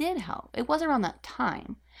think it did help. It was around that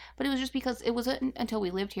time, but it was just because it wasn't until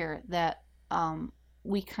we lived here that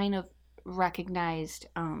we kind of recognized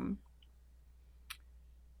that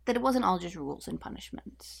it wasn't all just rules and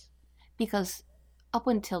punishments. Because up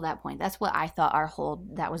until that point, that's what I thought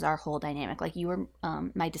that was our whole dynamic. Like, you were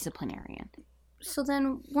my disciplinarian. So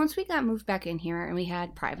then once we got moved back in here and we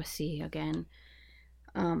had privacy again,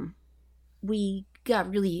 we got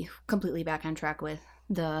really completely back on track with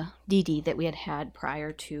the DD that we had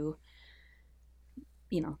prior to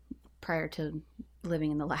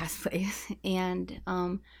living in the last place. And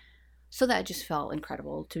so that just felt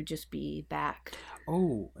incredible to just be back.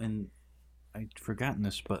 Oh, and I'd forgotten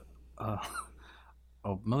this, but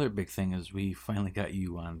another big thing is we finally got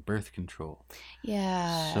you on birth control.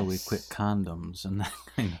 Yeah. So we quit condoms and that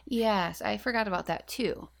kind of... Yes, I forgot about that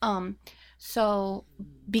too. So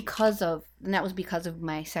that was because of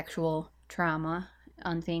my sexual trauma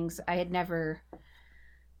on things. I had never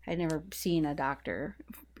seen a doctor,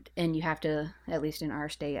 and you have to, at least in our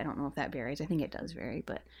state, I don't know if that varies. I think it does vary,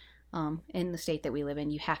 but in the state that we live in,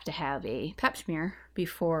 you have to have a pap smear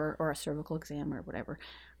before, or a cervical exam or whatever,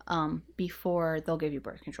 before they'll give you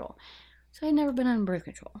birth control. So I'd never been on birth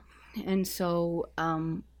control. And so,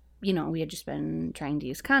 we had just been trying to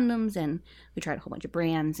use condoms, and we tried a whole bunch of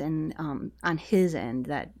brands, and on his end,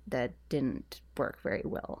 that didn't work very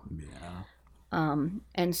well. Yeah.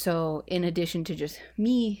 And so in addition to just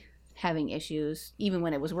me having issues, even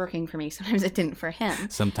when it was working for me, sometimes it didn't for him.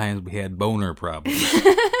 Sometimes we had boner problems.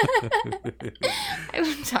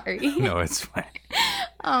 I'm sorry. No, it's fine.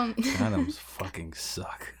 Condoms fucking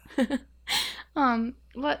suck.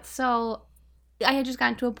 But so I had just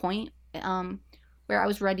gotten to a point where I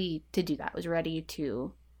was ready to do that. I was ready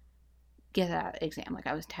to get that exam. Like,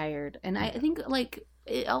 I was tired, and I think, like,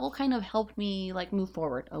 it all kind of helped me, like, move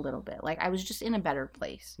forward a little bit. Like, I was just in a better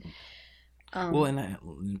place. Well,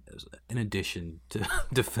 and in addition to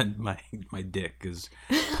defend my dick, because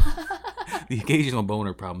the occasional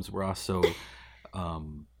boner problems were also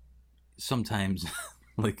sometimes,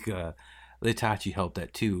 like, the Itachi helped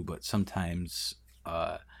that too, but sometimes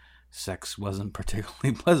sex wasn't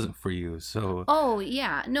particularly pleasant for you. So Oh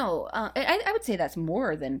yeah, no, I would say that's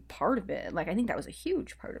more than part of it. Like I think that was a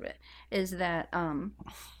huge part of it. Is that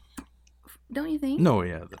don't you think? no,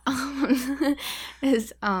 yeah,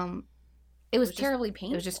 Is it was terribly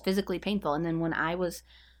painful. It was just physically painful, and then when I was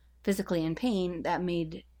physically in pain, that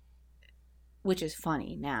made, which is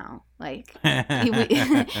funny now. Like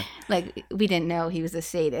like we didn't know he was a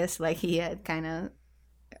sadist. Like he had kind of,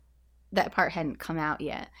 that part hadn't come out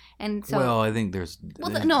yet, and so well, I think there's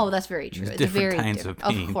no, that's very true. It's different very kinds of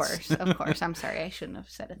pains. Of course. I'm sorry, I shouldn't have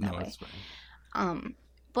said it that way. That's fine.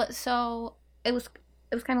 But so it was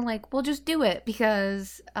kind of like, well, just do it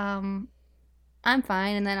because I'm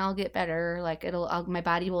fine, and then I'll get better. Like my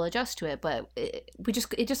body will adjust to it. But it just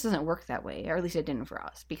doesn't work that way, or at least it didn't for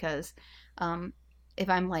us. Because if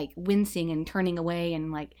I'm like wincing and turning away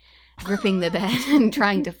and like gripping the bed and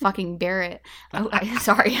trying to fucking bear it,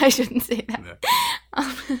 sorry, I shouldn't say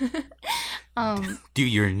that. Do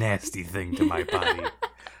your nasty thing to my body.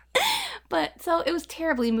 But so it was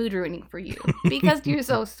terribly mood ruining for you because you're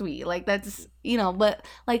so sweet. Like that's, but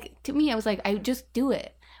like to me, I was like, I just do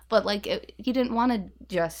it. But like you didn't want to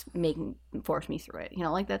just force me through it.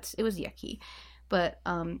 Like it was yucky. But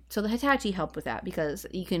so the Hitachi helped with that because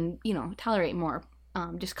you can, tolerate more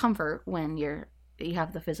discomfort when you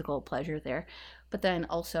have the physical pleasure there. But then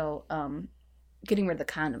also getting rid of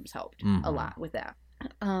the condoms helped a lot with that.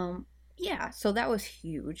 Yeah, so that was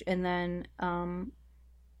huge. And then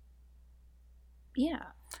yeah.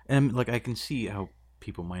 And like I can see how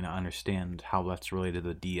people might not understand how that's related to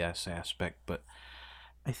the DS aspect, but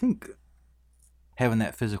I think having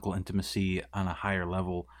that physical intimacy on a higher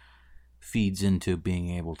level feeds into being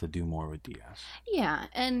able to do more with DS. Yeah,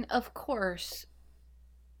 and of course,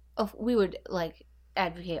 we would like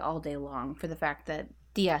advocate all day long for the fact that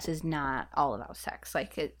DS is not all about sex.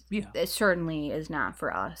 Like it certainly is not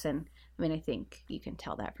for us. And I mean, I think you can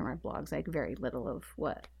tell that from our blogs. Like very little of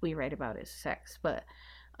what we write about is sex, but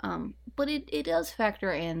it does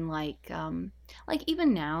factor in like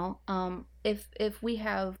even now, if we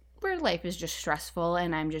have where life is just stressful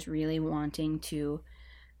and I'm just really wanting to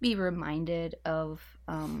be reminded of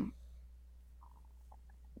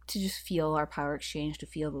to just feel our power exchange, to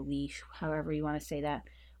feel the leash, however you want to say that,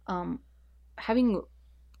 having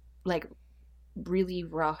like really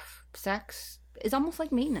rough sex is almost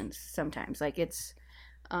like maintenance sometimes. Like it's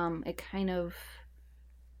it kind of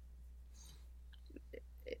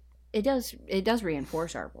it does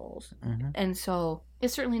reinforce our roles. And so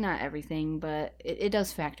it's certainly not everything, but it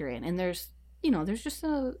does factor in. And there's just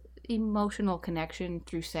a emotional connection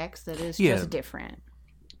through sex that is just different.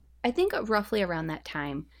 I think roughly around that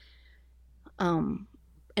time, and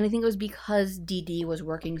I think it was because DD was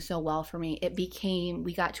working so well for me,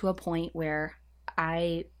 we got to a point where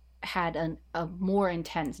I had a more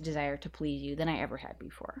intense desire to please you than I ever had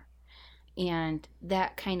before. And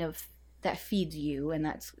that feeds you, and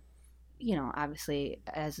that's, obviously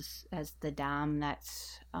as the dom,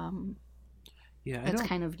 that's kind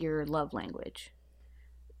of your love language.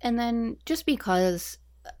 And then just because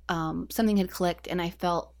something had clicked and I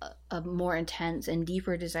felt a more intense and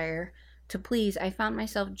deeper desire to please, I found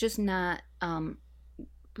myself just not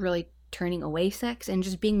really turning away sex and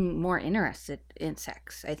just being more interested in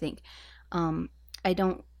sex. I think I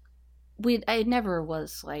never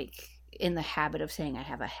was like in the habit of saying I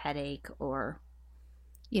have a headache, or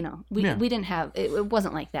we didn't have it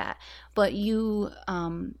wasn't like that. But you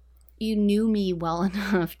knew me well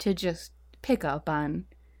enough to just pick up on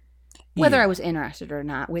whether I was interested or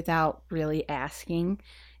not without really asking.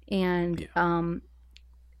 And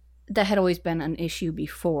that had always been an issue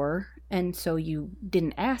before, and so you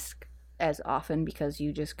didn't ask as often because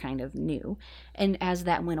you just kind of knew. And as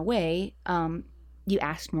that went away, you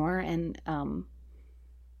asked more, and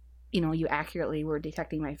you accurately were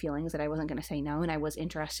detecting my feelings that I wasn't going to say no, and I was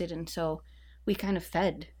interested, and so we kind of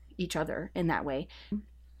fed each other in that way.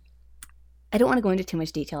 I don't want to go into too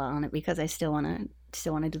much detail on it because I still want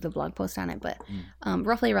to do the blog post on it, but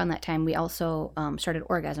roughly around that time we also started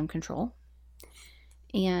orgasm control.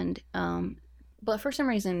 And but for some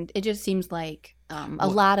reason it just seems like a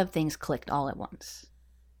lot of things clicked all at once.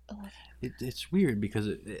 It's weird because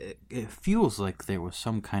it feels like there was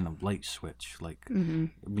some kind of light switch. Like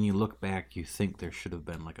when you look back, you think there should have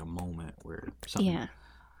been like a moment where something,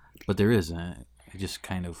 but there isn't. It just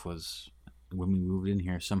kind of was. When we moved in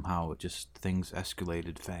here, somehow just things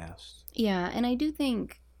escalated fast. Yeah, and I do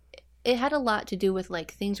think it had a lot to do with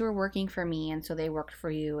like things were working for me, and so they worked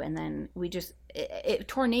for you, and then it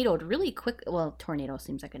tornadoed really quick. Well, tornado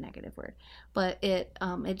seems like a negative word, but it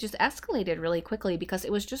just escalated really quickly because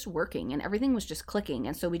it was just working and everything was just clicking,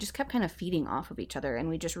 and so we just kept kind of feeding off of each other, and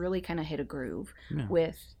we just really kind of hit a groove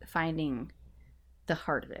with finding the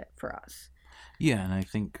heart of it for us. Yeah, and I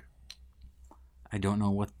think I don't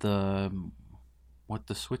know what the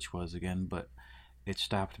switch was again, but it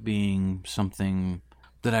stopped being something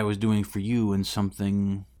that I was doing for you and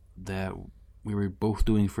something that we were both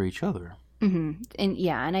doing for each other. Mm-hmm.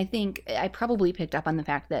 And I think I probably picked up on the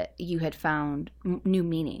fact that you had found new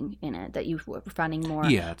meaning in it, that you were finding more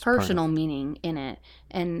personal meaning in it,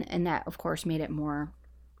 and that of course made it more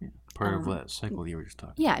part of that cycle you were just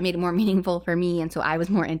talking. Yeah, it made it more meaningful for me, and so I was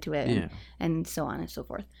more into it, and so on and so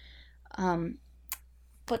forth.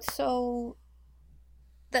 But so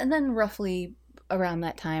then roughly around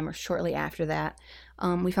that time or shortly after that,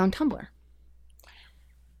 we found Tumblr.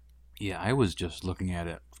 Yeah, I was just looking at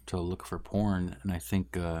it to look for porn, and I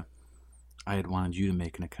think I had wanted you to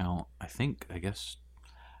make an account. I guess.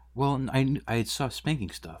 Well, I saw spanking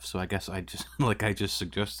stuff, so I guess I just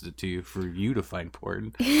suggested it to you for you to find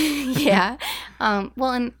porn. Yeah.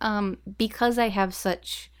 Well, and because I have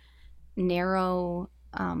such narrow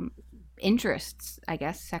interests, I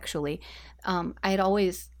guess sexually, I had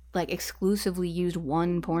always exclusively used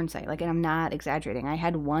one porn site. And I'm not exaggerating. I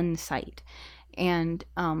had one site, and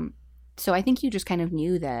so I think you just kind of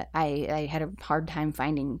knew that I had a hard time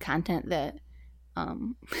finding content that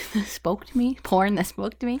spoke to me, porn that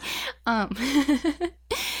spoke to me. Well,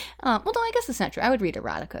 no, I guess that's not true. I would read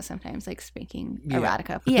erotica sometimes, spanking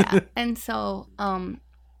erotica. Yeah. And so,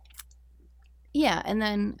 yeah. And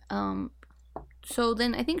then, so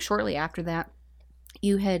then I think shortly after that,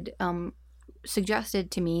 you had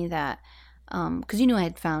suggested to me that, because you knew I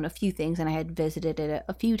had found a few things and I had visited it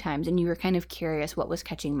a few times, and you were kind of curious what was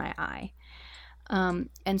catching my eye.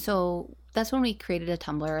 And so that's when we created a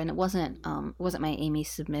Tumblr, and it wasn't my Amy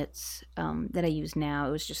Submits that I use now.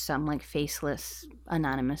 It was just some faceless,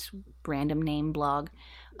 anonymous, random name blog.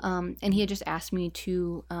 And he had just asked me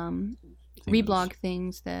to reblog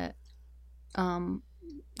things that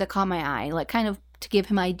caught my eye, kind of to give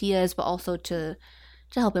him ideas, but also to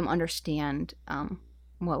help him understand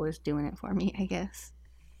what was doing it for me, I guess.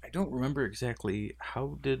 I don't remember exactly.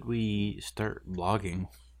 How did we start blogging?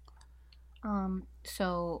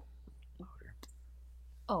 So,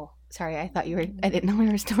 oh, sorry, I thought I didn't know we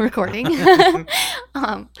were still recording. The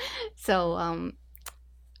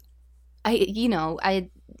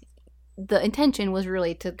intention was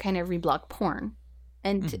really to kind of reblog porn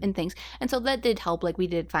and things. And so that did help. We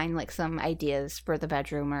did find some ideas for the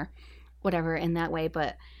bedroom or whatever in that way.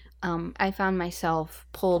 But, I found myself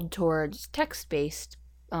pulled towards text-based,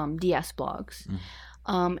 DS blogs.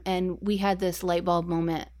 And we had this light bulb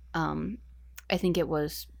moment, I think it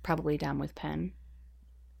was probably Down with Pen,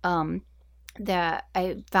 that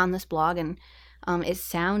I found this blog, and it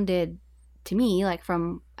sounded to me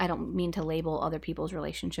from, I don't mean to label other people's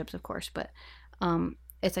relationships, of course, but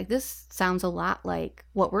it's this sounds a lot like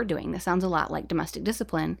what we're doing. This sounds a lot like domestic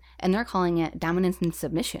discipline, and they're calling it dominance and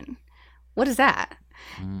submission. What is that?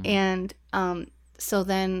 And so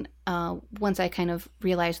then once I kind of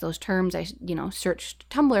realized those terms, I searched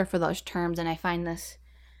Tumblr for those terms, and I find this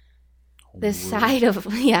side of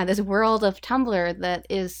this world of Tumblr that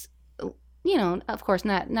is, of course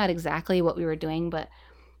not exactly what we were doing, but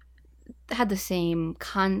had the same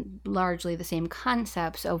largely the same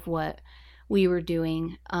concepts of what we were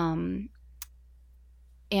doing, and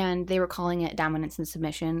they were calling it dominance and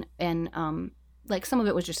submission, and some of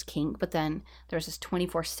it was just kink, but then there's this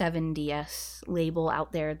 24/7 DS label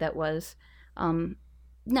out there that was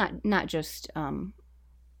not just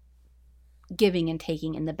giving and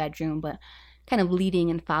taking in the bedroom, but kind of leading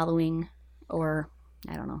and following, or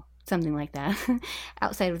I don't know, something like that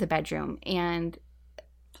outside of the bedroom. And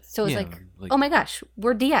so it's oh my gosh,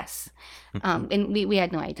 we're DS. And we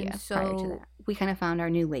had no idea prior to that. We kind of found our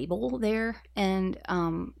new label there, and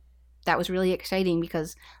that was really exciting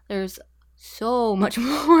because there's so much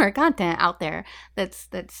more content out there that's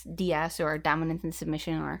DS or dominance and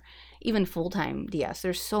submission, or even full-time DS.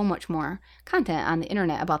 There's so much more content on the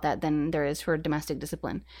internet about that than there is for domestic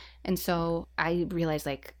discipline. And so I realized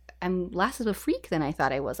I'm less of a freak than I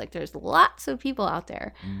thought I was. There's lots of people out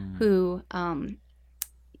there who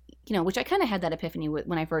which I kind of had that epiphany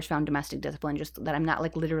when I first found domestic discipline, just that I'm not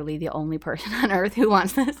literally the only person on earth who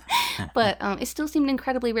wants this. But it still seemed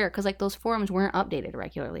incredibly rare because those forums weren't updated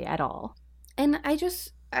regularly at all. And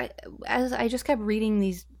as I just kept reading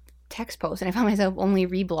these text posts, and I found myself only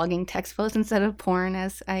reblogging text posts instead of porn,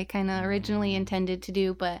 as I kind of originally intended to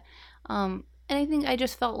do. But and I think I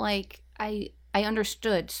just felt like I I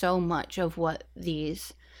understood so much of what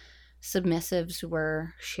these submissives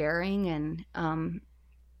were sharing, and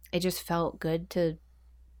it just felt good to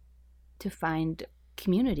find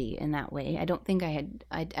community in that way. I don't think I had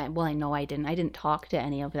well, I know I didn't talk to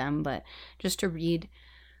any of them, but just to read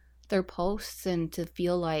their posts and to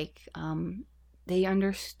feel like they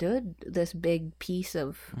understood this big piece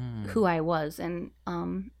of who I was. And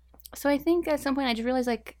so I think at some point I just realized,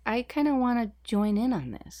 like, I kind of want to join in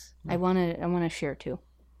on this. I want to share too.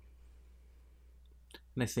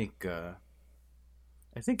 And I think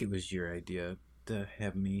it was your idea to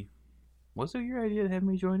have me. Was it your idea to have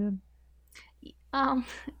me join in?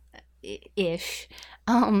 Ish.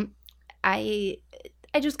 I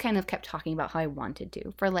just kind of kept talking about how I wanted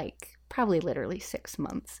to for like probably literally 6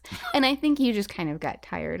 months. And I think you just kind of got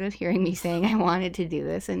tired of hearing me saying I wanted to do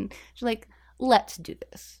this, and you're like, let's do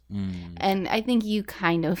this. And I think you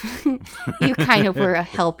kind of were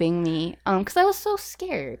helping me because I was so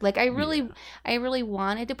scared. Like I really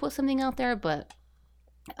wanted to put something out there, but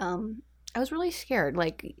I was really scared.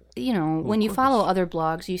 Like, when you follow other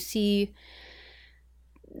blogs, you see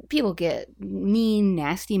people get mean,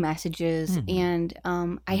 nasty messages, and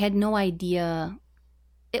I had no idea.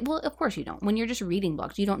 Well, of course you don't. When you're just reading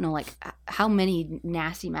blogs, you don't know like how many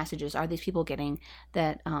nasty messages are these people getting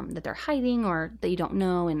that they're hiding or that you don't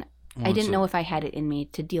know. And I didn't know if I had it in me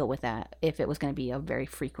to deal with that, if it was going to be a very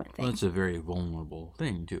frequent thing. Well, it's a very vulnerable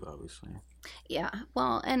thing too, obviously. Yeah.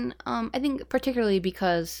 Well, and I think particularly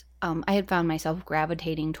because I had found myself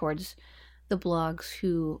gravitating towards the blogs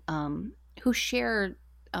who share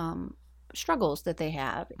struggles that they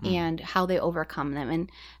have and how they overcome them. And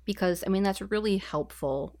because, I mean, that's really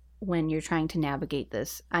helpful when you're trying to navigate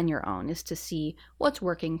this on your own, is to see what's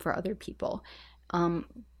working for other people. And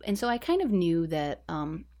so I kind of knew that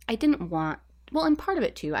I didn't want, well, and part of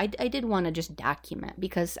it too, I did want to just document,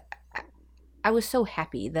 because I was so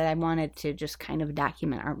happy that I wanted to just kind of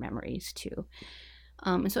document our memories too.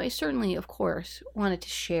 And so I certainly, of course, wanted to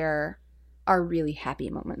share our really happy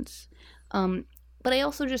moments. But I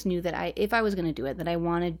also just knew that if I was going to do it, that I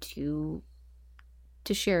wanted to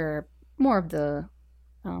share more of the,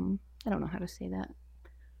 I don't know how to say that.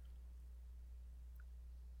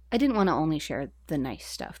 I didn't want to only share the nice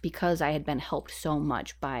stuff, because I had been helped so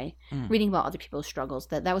much by reading about other people's struggles,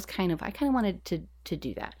 that was I kind of wanted to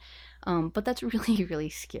do that. But that's really,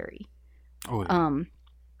 really scary. Oh,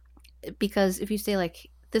 yeah. Because if you say like,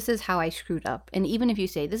 this is how I screwed up, and even if you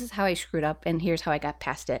say, this is how I screwed up and here's how I got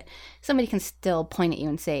past it, somebody can still point at you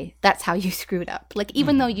and say, that's how you screwed up. Like,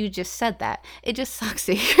 even though you just said that, it just sucks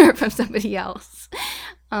to hear it from somebody else.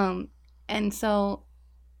 And so,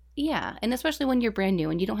 yeah, and especially when you're brand new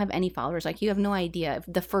and you don't have any followers, like, you have no idea if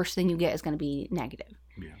the first thing you get is going to be negative.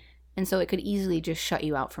 Yeah. And so it could easily just shut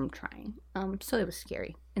you out from trying. So it was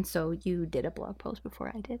scary. And so you did a blog post before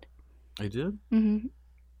I did. I did? Mm-hmm.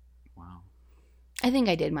 Wow. I think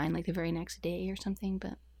I did mine like the very next day or something,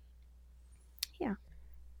 but yeah.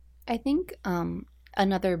 I think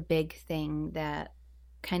another big thing that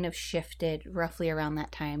kind of shifted roughly around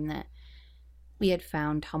that time that we had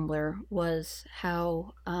found Tumblr was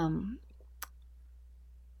how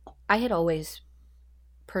I had always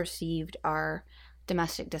perceived our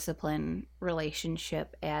domestic discipline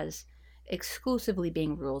relationship as exclusively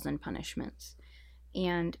being rules and punishments.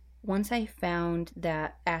 And once I found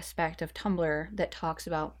that aspect of Tumblr that talks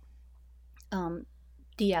about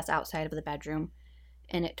DS outside of the bedroom,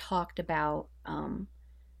 and it talked about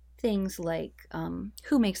things like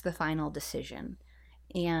who makes the final decision,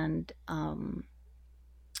 and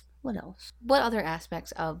what else? What other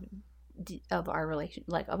aspects of our relation,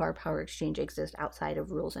 like of our power exchange, exist outside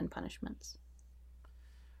of rules and punishments?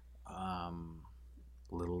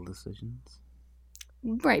 Little decisions.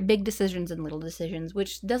 Right, big decisions and little decisions,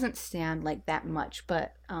 which doesn't stand like that much,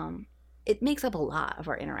 but it makes up a lot of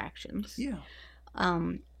our interactions. Yeah.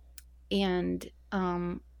 And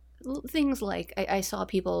things like I saw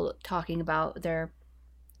people talking about their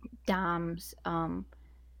doms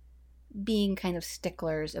being kind of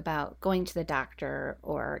sticklers about going to the doctor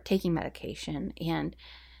or taking medication, and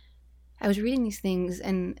I was reading these things,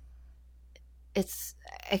 and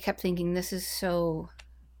I kept thinking, this is so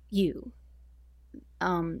you.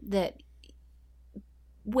 That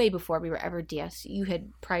way before we were ever DS, you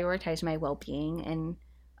had prioritized my well-being, and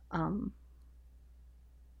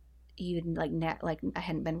you'd like I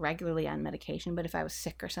hadn't been regularly on medication, but if I was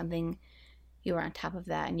sick or something, you were on top of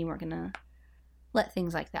that, and you weren't gonna let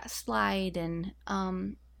things like that slide. And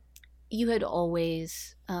you had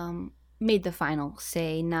always made the final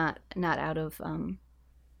say, not out of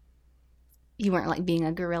you weren't like being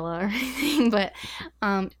a gorilla or anything, but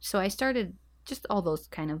so I started just all those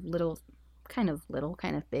kind of little kind of little,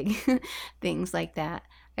 kind of big things like that,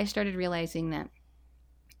 I started realizing that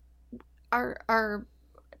our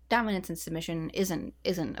dominance and submission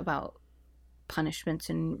isn't about punishments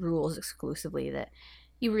and rules exclusively. That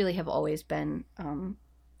you really have always been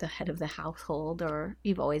the head of the household, or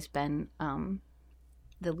you've always been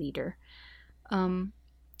the leader.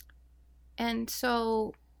 And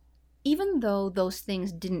so even though those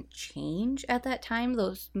things didn't change at that time,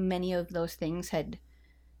 many of those things had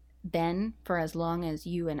been for as long as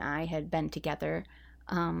you and I had been together.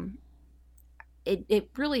 It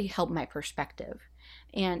really helped my perspective,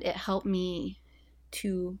 and it helped me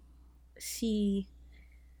to see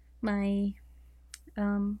my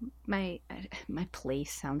my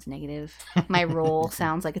place sounds negative. My role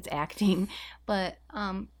sounds like it's acting, but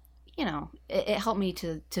it helped me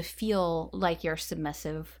to feel like you're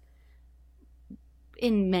submissive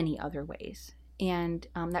in many other ways, and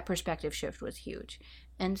that perspective shift was huge.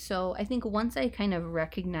 And so I think once I kind of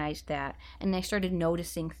recognized that, and I started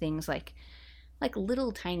noticing things like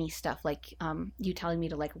little tiny stuff, like you telling me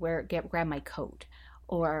to like grab my coat,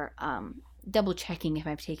 or double checking if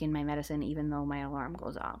I've taken my medicine even though my alarm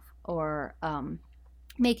goes off, or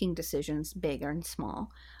making decisions big and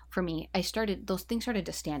small. For me, those things started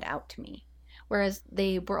to stand out to me, whereas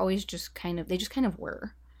they were always just kind of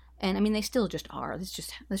were. And I mean, they still just are.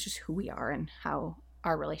 That's just who we are and how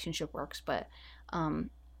our relationship works. But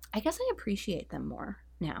I guess I appreciate them more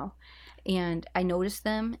now, and I notice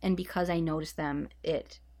them, and because I notice them,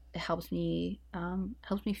 it helps me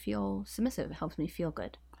feel submissive. It helps me feel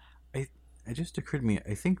good. It just occurred to me,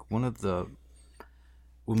 I think when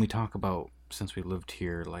we talk about, since we lived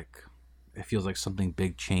here, like, it feels like something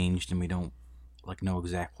big changed and we don't like know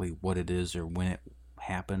exactly what it is or when it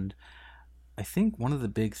happened. I think one of the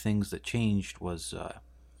big things that changed was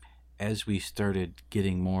as we started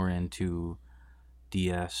getting more into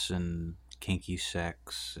DS and kinky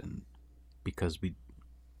sex, and because we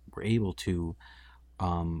were able to,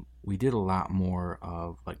 we did a lot more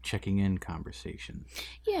of like checking in conversations.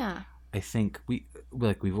 Yeah. I think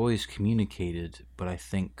we've always communicated, but I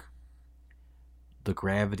think the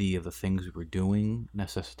gravity of the things we were doing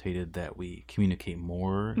necessitated that we communicate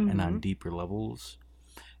more and on deeper levels.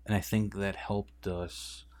 And I think that helped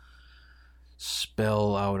us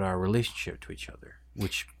spell out our relationship to each other,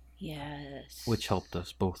 which helped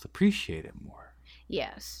us both appreciate it more.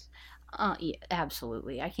 Yes. Yeah,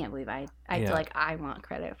 absolutely. I can't believe I feel like I want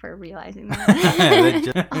credit for realizing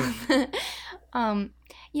that.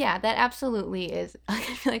 Yeah, that absolutely is. I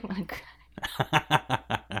feel like I want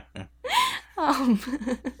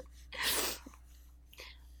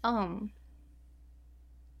to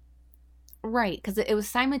right, because it was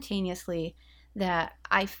simultaneously that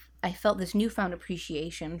I felt this newfound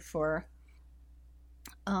appreciation for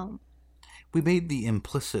we made the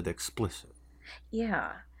implicit explicit.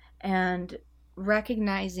 Yeah, and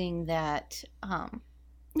recognizing that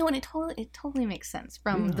no, and it totally makes sense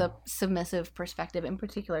from the submissive perspective in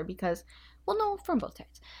particular, because, well, no, from both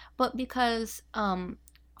sides, but because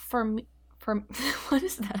from what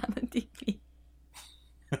is that on the TV?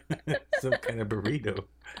 Some kind of burrito.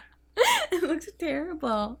 It looks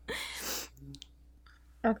terrible.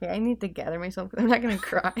 Okay, I need to gather myself because I'm not gonna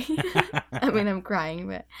cry. I mean, I'm crying,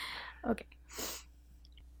 but okay.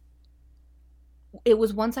 It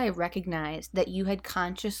was once I recognized that you had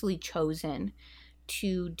consciously chosen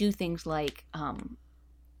to do things like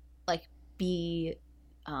be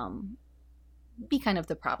kind of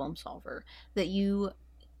the problem solver, that you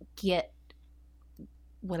get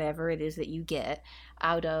whatever it is that you get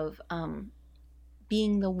out of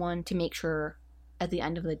being the one to make sure at the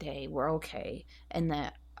end of the day we're okay, and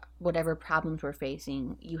that whatever problems we're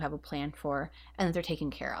facing you have a plan for, and that they're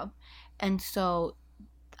taken care of. And so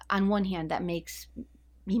on one hand, that makes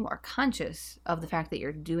me more conscious of the fact that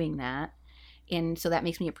you're doing that, and so that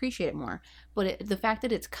makes me appreciate it more. But the fact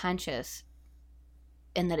that it's conscious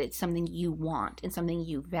and that it's something you want and something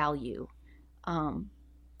you value,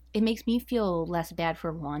 it makes me feel less bad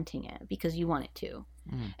for wanting it because you want it too.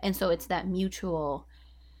 And so it's that mutual,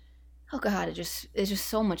 oh God, it's just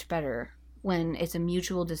so much better when it's a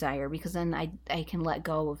mutual desire, because then I can let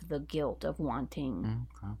go of the guilt of wanting.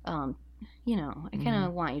 I kind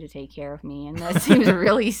of want you to take care of me, and that seems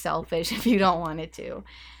really selfish if you don't want it to,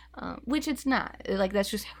 which it's not. Like, that's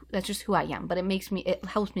just who I am. But it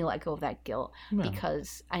helps me let go of that guilt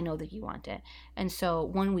because I know that you want it. And so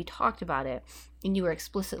when we talked about it, and you were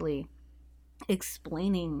explicitly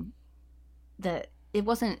explaining that it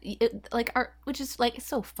wasn't which is like, it's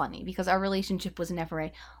so funny because our relationship was never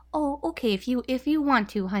oh, okay, if you want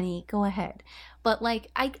to, honey, go ahead. But like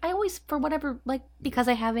I always, for whatever, like, because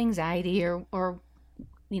I have anxiety or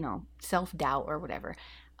self-doubt or whatever.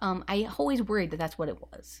 I always worried that that's what it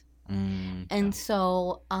was. Yeah. And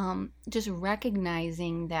so just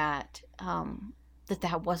recognizing that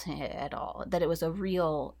that wasn't it at all, that it was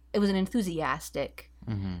an enthusiastic,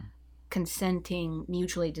 consenting,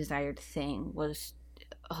 mutually desired thing was,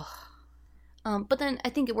 but then I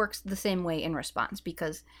think it works the same way in response,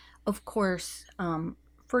 because of course,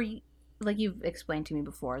 like you've explained to me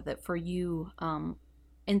before, that for you,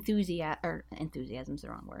 enthusiasm's the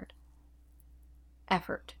wrong word,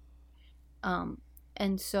 effort.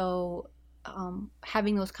 And so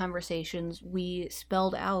having those conversations, we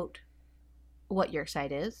spelled out what your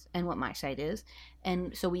side is and what my side is,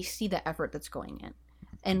 and so we see the effort that's going in,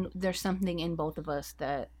 and there's something in both of us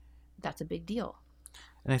that's a big deal.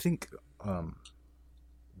 And I think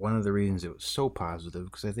one of the reasons it was so positive,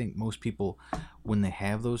 because I think most people, when they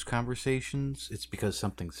have those conversations, it's because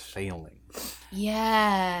something's failing.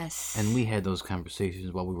 Yes. And we had those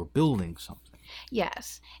conversations while we were building something.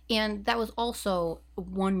 Yes. And that was also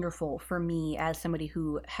wonderful for me as somebody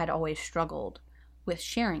who had always struggled with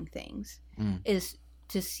sharing things, is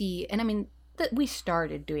to see, and I mean, that we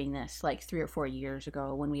started doing this like 3 or 4 years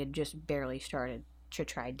ago when we had just barely started to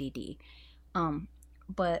try DD.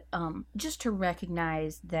 But just to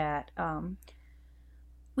recognize that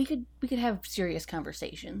we could have serious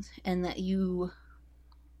conversations, and that you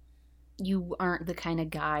aren't the kind of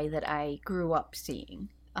guy that I grew up seeing.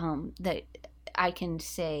 That I can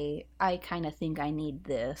say, I kind of think I need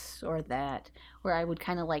this or that, or I would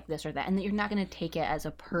kind of like this or that, and that you're not going to take it as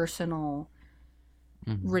a personal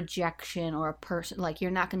rejection, or a person, like, you're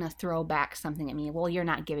not going to throw back something at me. Well, you're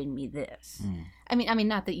not giving me this. I mean,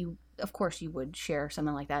 not that you, of course, you would share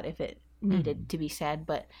something like that if it needed to be said,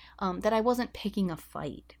 but that I wasn't picking a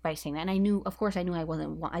fight by saying that. And I knew I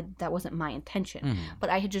wasn't. That wasn't my intention. But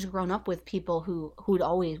I had just grown up with people who would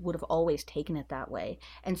have always taken it that way,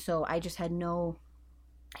 and so I just had no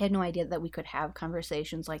idea that we could have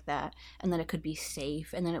conversations like that, and that it could be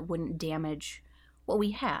safe, and that it wouldn't damage what we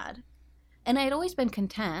had. And I had always been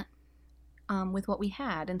content with what we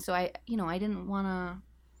had, and so I didn't want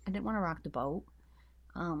to rock the boat.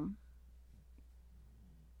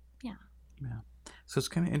 Yeah. So it's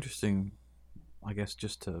kind of interesting, I guess,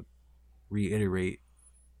 just to reiterate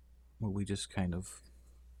what we just kind of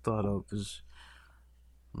thought of, is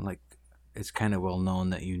like, it's kind of well known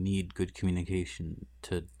that you need good communication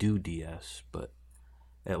to do DS, but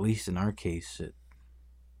at least in our case, it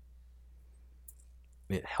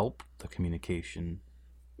helped the communication.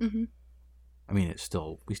 I mean,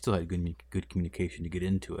 we still had good communication to get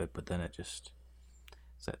into it, but then it's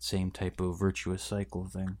that same type of virtuous cycle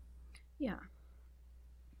thing. Yeah.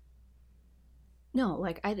 No,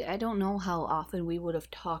 like, I don't know how often we would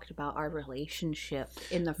have talked about our relationship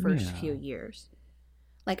in the first few years.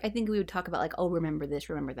 Like, I think we would talk about, like, oh, remember this,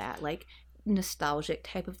 remember that, like, nostalgic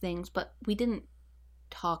type of things, but we didn't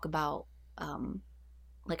talk about,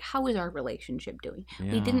 like, how is our relationship doing?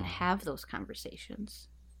 Yeah. We didn't have those conversations.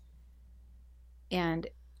 And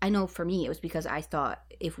I know for me, it was because I thought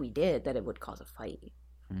if we did, that it would cause a fight.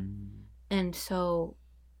 And so,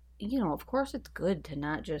 of course it's good to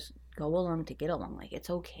not just go along to get along. Like, it's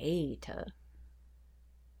okay to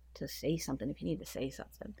say something if you need to say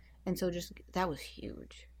something. And so just, that was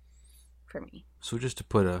huge for me. So just to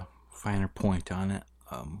put a finer point on it,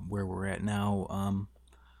 where we're at now,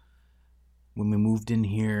 when we moved in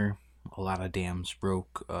here, a lot of dams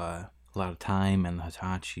broke, a lot of time and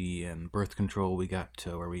Hitachi and birth control, we got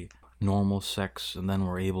to where we normal sex, and then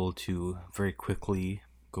we're able to very quickly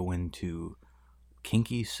go into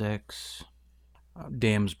kinky sex.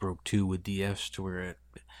 Dams broke too with DS, to where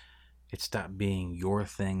it stopped being your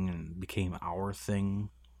thing and became our thing.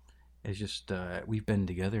 It's just we've been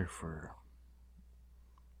together for,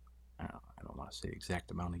 I don't want to say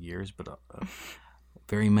exact amount of years, but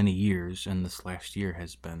very many years, and this last year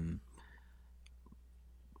has been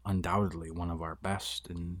undoubtedly one of our best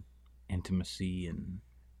in intimacy and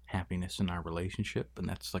happiness in our relationship. And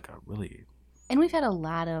that's like and we've had a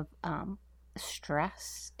lot of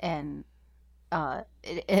stress, and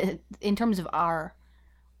in terms of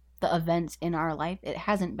the events in our life, it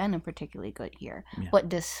hasn't been a particularly good year. Yeah. But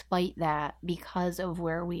despite that, because of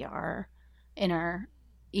where we are in our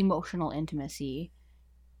emotional intimacy,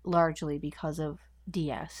 largely because of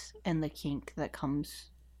DS and the kink that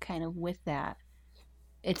comes kind of with that,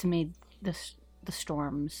 it's made the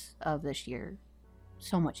storms of this year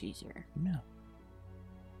so much easier. Yeah.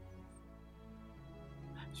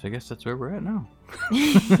 So I guess that's where we're at now.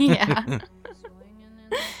 Yeah.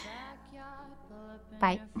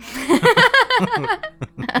 Bye.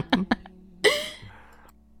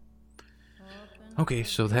 Okay,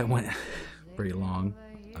 so that went pretty long.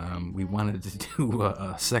 We wanted to do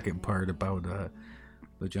a second part about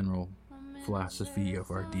the general philosophy of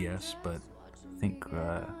our DS, but I think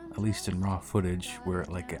at least in raw footage we're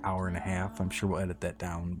at like an hour and a half. I'm sure we'll edit that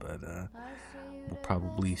down, but we'll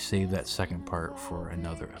probably save that second part for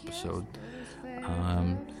another episode.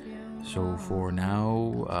 So for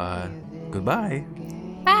now, goodbye.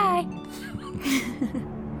 Bye.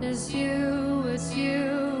 It's you,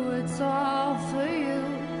 it's all for you.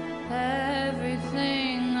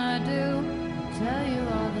 Everything I do, tell you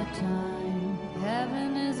all the time.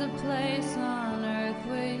 Heaven is a place on earth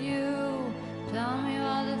with you. Tell me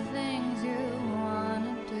all the things you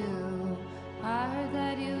wanna do. I heard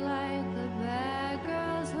that you like the bad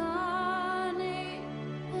girls, honey.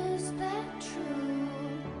 Is that true?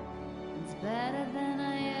 It's better